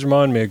you, it does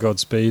remind me of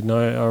Godspeed, and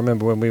I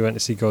remember when we went to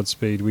see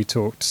Godspeed, we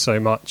talked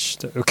so much,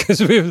 because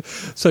we were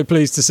so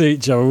pleased to see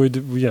each other.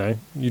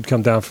 You'd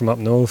come down from up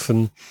north,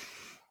 and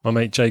my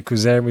mate Jake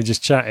was there, and we were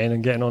just chatting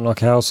and getting on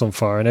like a house on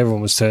fire, and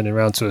everyone was turning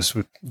around to us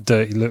with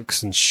dirty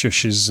looks and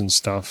shushes and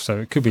stuff, so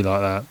it could be like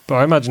that. But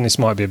I imagine this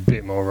might be a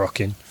bit more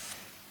rocking.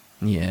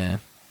 Yeah.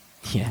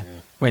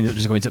 We ended up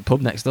just going to the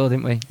pub next door,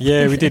 didn't we?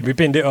 Yeah, we did. We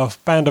binned it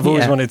off. Band I've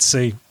always wanted to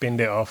see,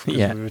 binned it off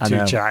because we were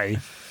too chatty.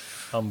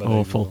 Unbelievable.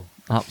 Awful.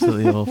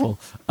 Absolutely awful.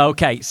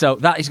 Okay, so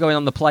that is going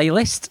on the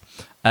playlist.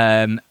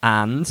 And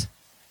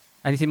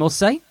anything more to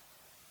say?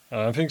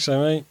 I don't think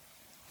so, mate.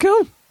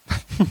 Cool.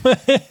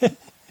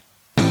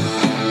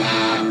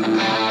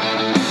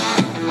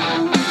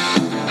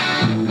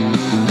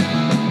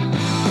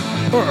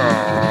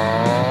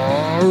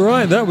 All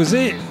right, that was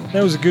it.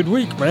 That was a good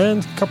week, man.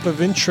 A couple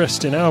of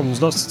interesting albums,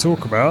 lots to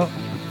talk about.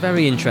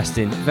 Very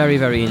interesting, very,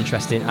 very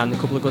interesting, and a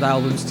couple of good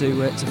albums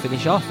to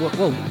finish off.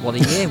 Well, what a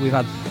year. We've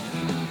had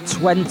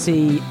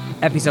 20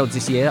 episodes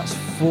this year. That's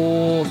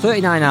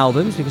 39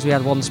 albums, because we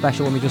had one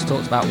special when we just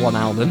talked about one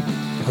album.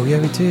 Oh, yeah,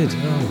 we did.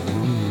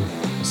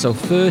 Oh. So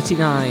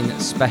 39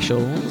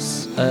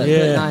 specials,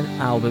 39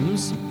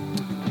 albums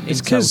in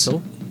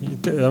total.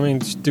 I mean,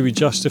 do we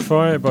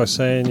justify it by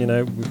saying,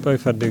 we've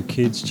both had new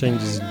kids,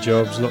 changes in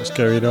jobs, lots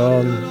going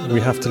on.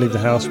 We have to leave the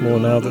house more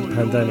now that the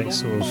pandemic's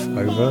sort of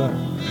over.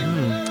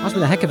 That's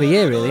been a heck of a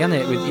year, really,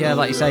 hasn't it? With,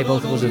 like you say,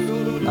 both of us have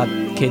had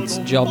kids,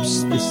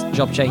 jobs,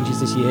 job changes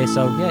this year.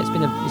 So yeah, it's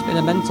been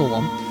a mental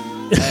one.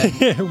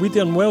 We've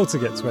done well to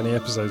get 20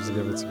 episodes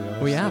together, to be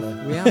honest. We have.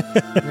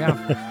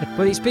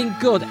 But it's been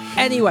good.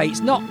 Anyway, it's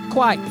not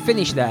quite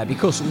finished there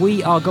because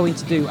we are going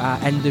to do our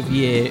end of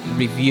year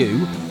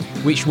review,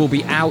 which will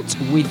be out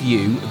with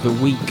you the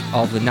week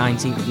of the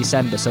 19th of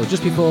December. So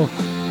just before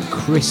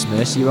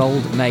Christmas, your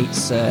old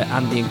mates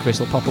Andy and Chris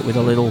will pop up with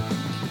a little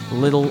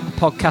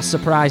podcast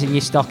surprise in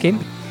your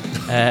stocking.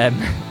 And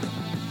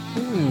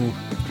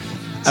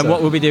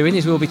what we'll be doing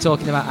is we'll be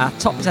talking about our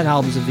top 10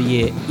 albums of the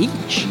year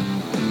each.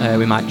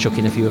 We might chuck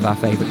in a few of our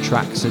favourite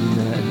tracks and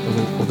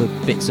other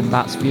bits and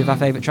bats, a few of our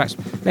favourite tracks,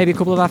 maybe a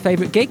couple of our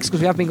favourite gigs,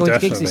 because we have been going to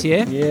gigs this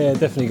year. Yeah,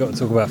 definitely got to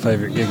talk about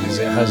favourite gigs.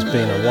 It has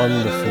been a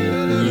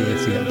wonderful year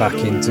to get back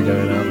into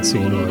going out and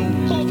seeing live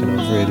music, and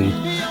I've really,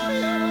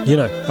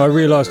 I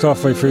realised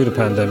halfway through the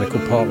pandemic, or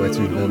partway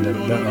through the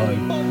pandemic, that I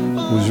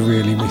was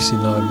really missing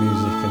live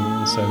music,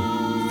 and so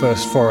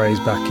first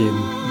forays back in,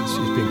 it's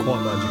been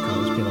quite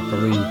magical. It's been like a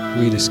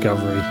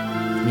rediscovery.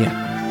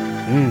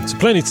 Yeah. So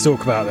plenty to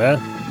talk about there.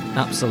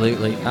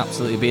 Absolutely.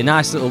 Be a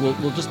nice little.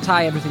 We'll just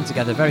tie everything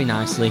together very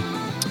nicely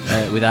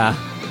with our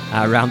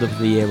roundup of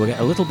the year. We'll get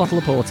a little bottle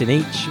of port in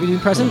each. Are we doing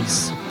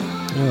presents?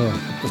 Oh,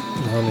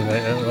 blimey,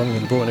 mate, I haven't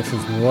even bought anything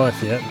from my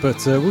wife yet,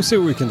 but we'll see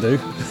what we can do.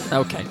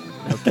 Okay.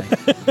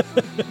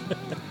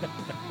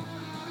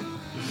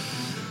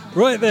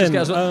 Right then,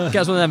 get us one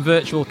of them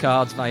virtual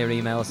cards via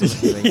email or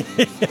something.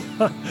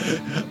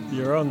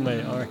 You're on,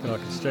 mate. I reckon I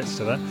can stretch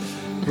to that.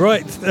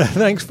 Right,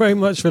 thanks very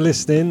much for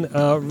listening.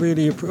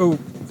 Really, we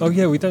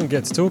don't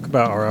get to talk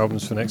about our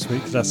albums for next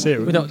week. That's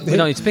it. We don't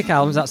need to pick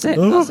albums. That's it.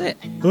 That's it.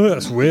 Oh,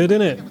 that's weird,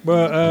 isn't it?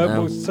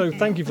 Well, so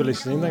thank you for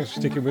listening. Thanks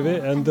for sticking with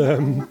it. And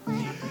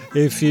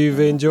if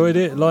you've enjoyed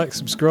it, like,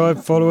 subscribe,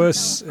 follow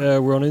us.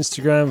 We're on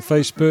Instagram,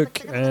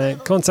 Facebook.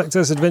 Contact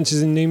us,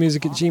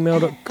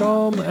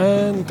 adventuresinnewmusic@gmail.com.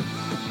 And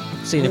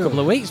see you in a couple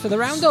of weeks for the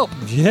roundup.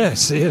 Yeah,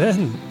 see you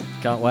then.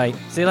 Can't wait.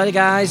 See you later,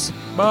 guys.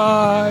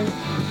 Bye.